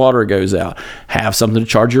case the water goes out. Have something to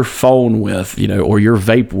charge your phone with, or your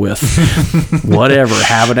vape with, whatever.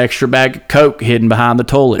 Have an extra bag of Coke hidden behind the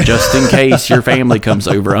toilet just in case your family comes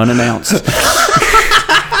over unannounced.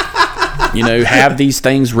 Have these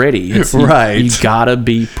things ready. Right. You gotta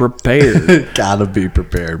be prepared. Gotta be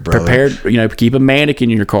prepared, brother. Prepared, keep a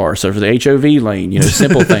mannequin in your car. So for the HOV lane,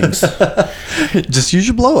 simple things. Just use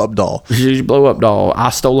your blow-up doll. I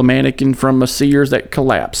stole a mannequin from a Sears that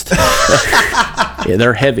collapsed. Yeah,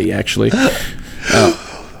 they're heavy, actually.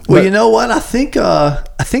 Well, you know what? I think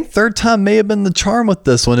third time may have been the charm with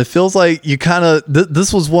this one. It feels like you kind of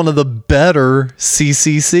this was one of the better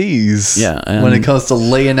CCCs. Yeah, when it comes to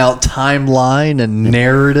laying out timeline and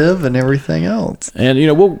narrative and everything else. And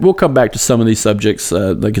we'll come back to some of these subjects,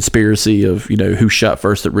 the conspiracy of who shot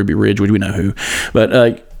first at Ruby Ridge. We know who,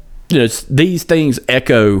 but these things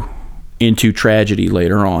echo into tragedy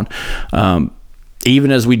later on.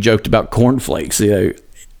 Even as we joked about cornflakes, the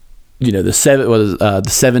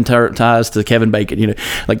seven ties to Kevin Bacon,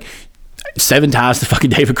 like 7 ties to fucking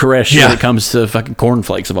David Koresh when it comes to fucking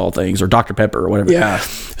cornflakes of all things, or Dr. Pepper or whatever. Yeah.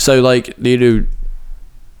 So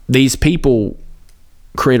these people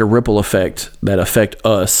create a ripple effect that affect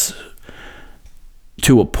us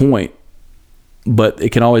to a point, but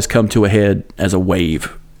it can always come to a head as a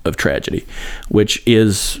wave of tragedy, which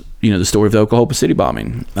is, the story of the Oklahoma City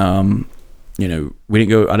bombing. I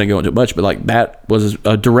didn't go into it much, but like that was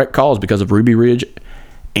a direct cause because of Ruby Ridge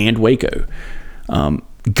and Waco.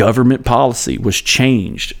 Government policy was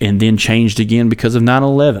changed and then changed again because of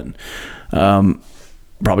 9/11.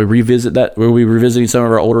 Probably revisit that. We'll be revisiting some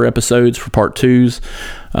of our older episodes for part 2s.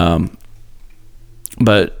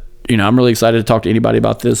 But I'm really excited to talk to anybody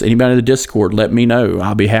about this. Anybody in the Discord, let me know.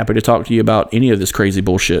 I'll be happy to talk to you about any of this crazy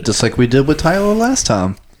bullshit. Just like we did with Tyler last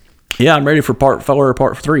time. Yeah, I'm ready for part 4 or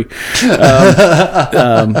part 3.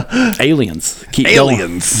 Aliens.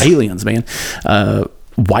 Aliens, man.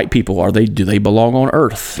 White people, do they belong on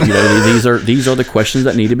Earth? These are the questions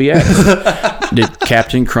that need to be asked. Did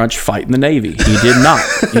Captain Crunch fight in the Navy? He did not.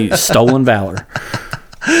 He stolen valor.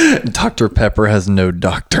 Dr. Pepper has no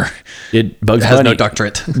doctor. Did Bugs has Bunny no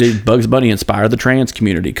doctorate? Did Bugs Bunny inspire the trans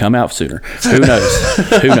community? Come out sooner. Who knows?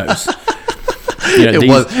 Who knows?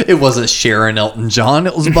 It wasn't Sharon Elton John.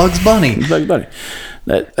 It was Bugs Bunny. Bugs Bunny.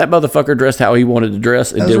 That motherfucker dressed how he wanted to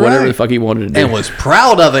dress and did whatever the fuck he wanted to do. And was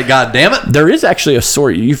proud of it, goddammit. There is actually a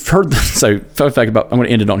story. You've heard this. So, fun fact I'm going to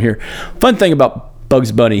end it on here. Fun thing about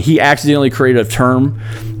Bugs Bunny, he accidentally created a term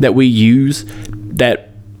that we use that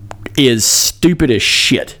is stupid as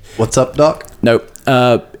shit. What's up, Doc? Nope.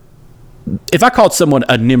 If I called someone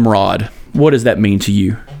a Nimrod, what does that mean to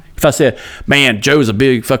you? If I said, man, Joe's a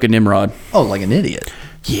big fucking Nimrod. Oh, like an idiot.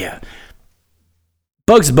 Yeah.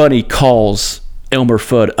 Bugs Bunny calls Elmer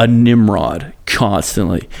Fudd a Nimrod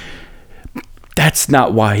constantly. That's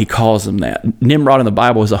not why he calls him that. Nimrod in the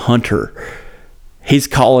Bible is a hunter. He's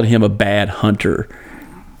calling him a bad hunter.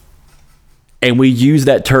 And we use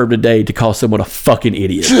that term today to call someone a fucking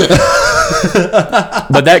idiot.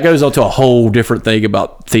 But that goes on to a whole different thing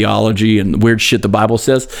about theology and weird shit the Bible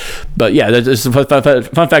says. But yeah, that's a fun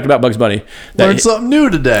fact about Bugs Bunny. Learned something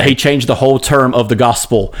new today. He changed the whole term of the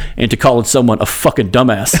gospel into calling someone a fucking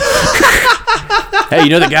dumbass. Hey,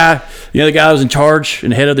 the guy who was in charge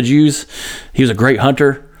and head of the Jews? He was a great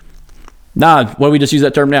hunter. Nah, why don't we just use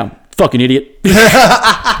that term now? Fucking idiot.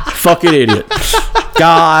 Fucking idiot.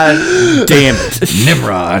 God damn it.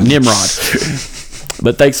 Nimrod.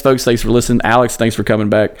 But thanks, folks. Thanks for listening. Alex, thanks for coming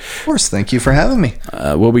back. Of course. Thank you for having me.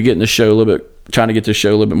 We'll be getting the show trying to get this show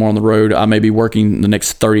a little bit more on the road. I may be working the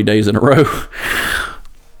next 30 days in a row.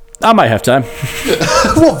 I might have time.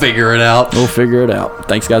 We'll figure it out.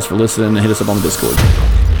 Thanks, guys, for listening, and hit us up on the Discord.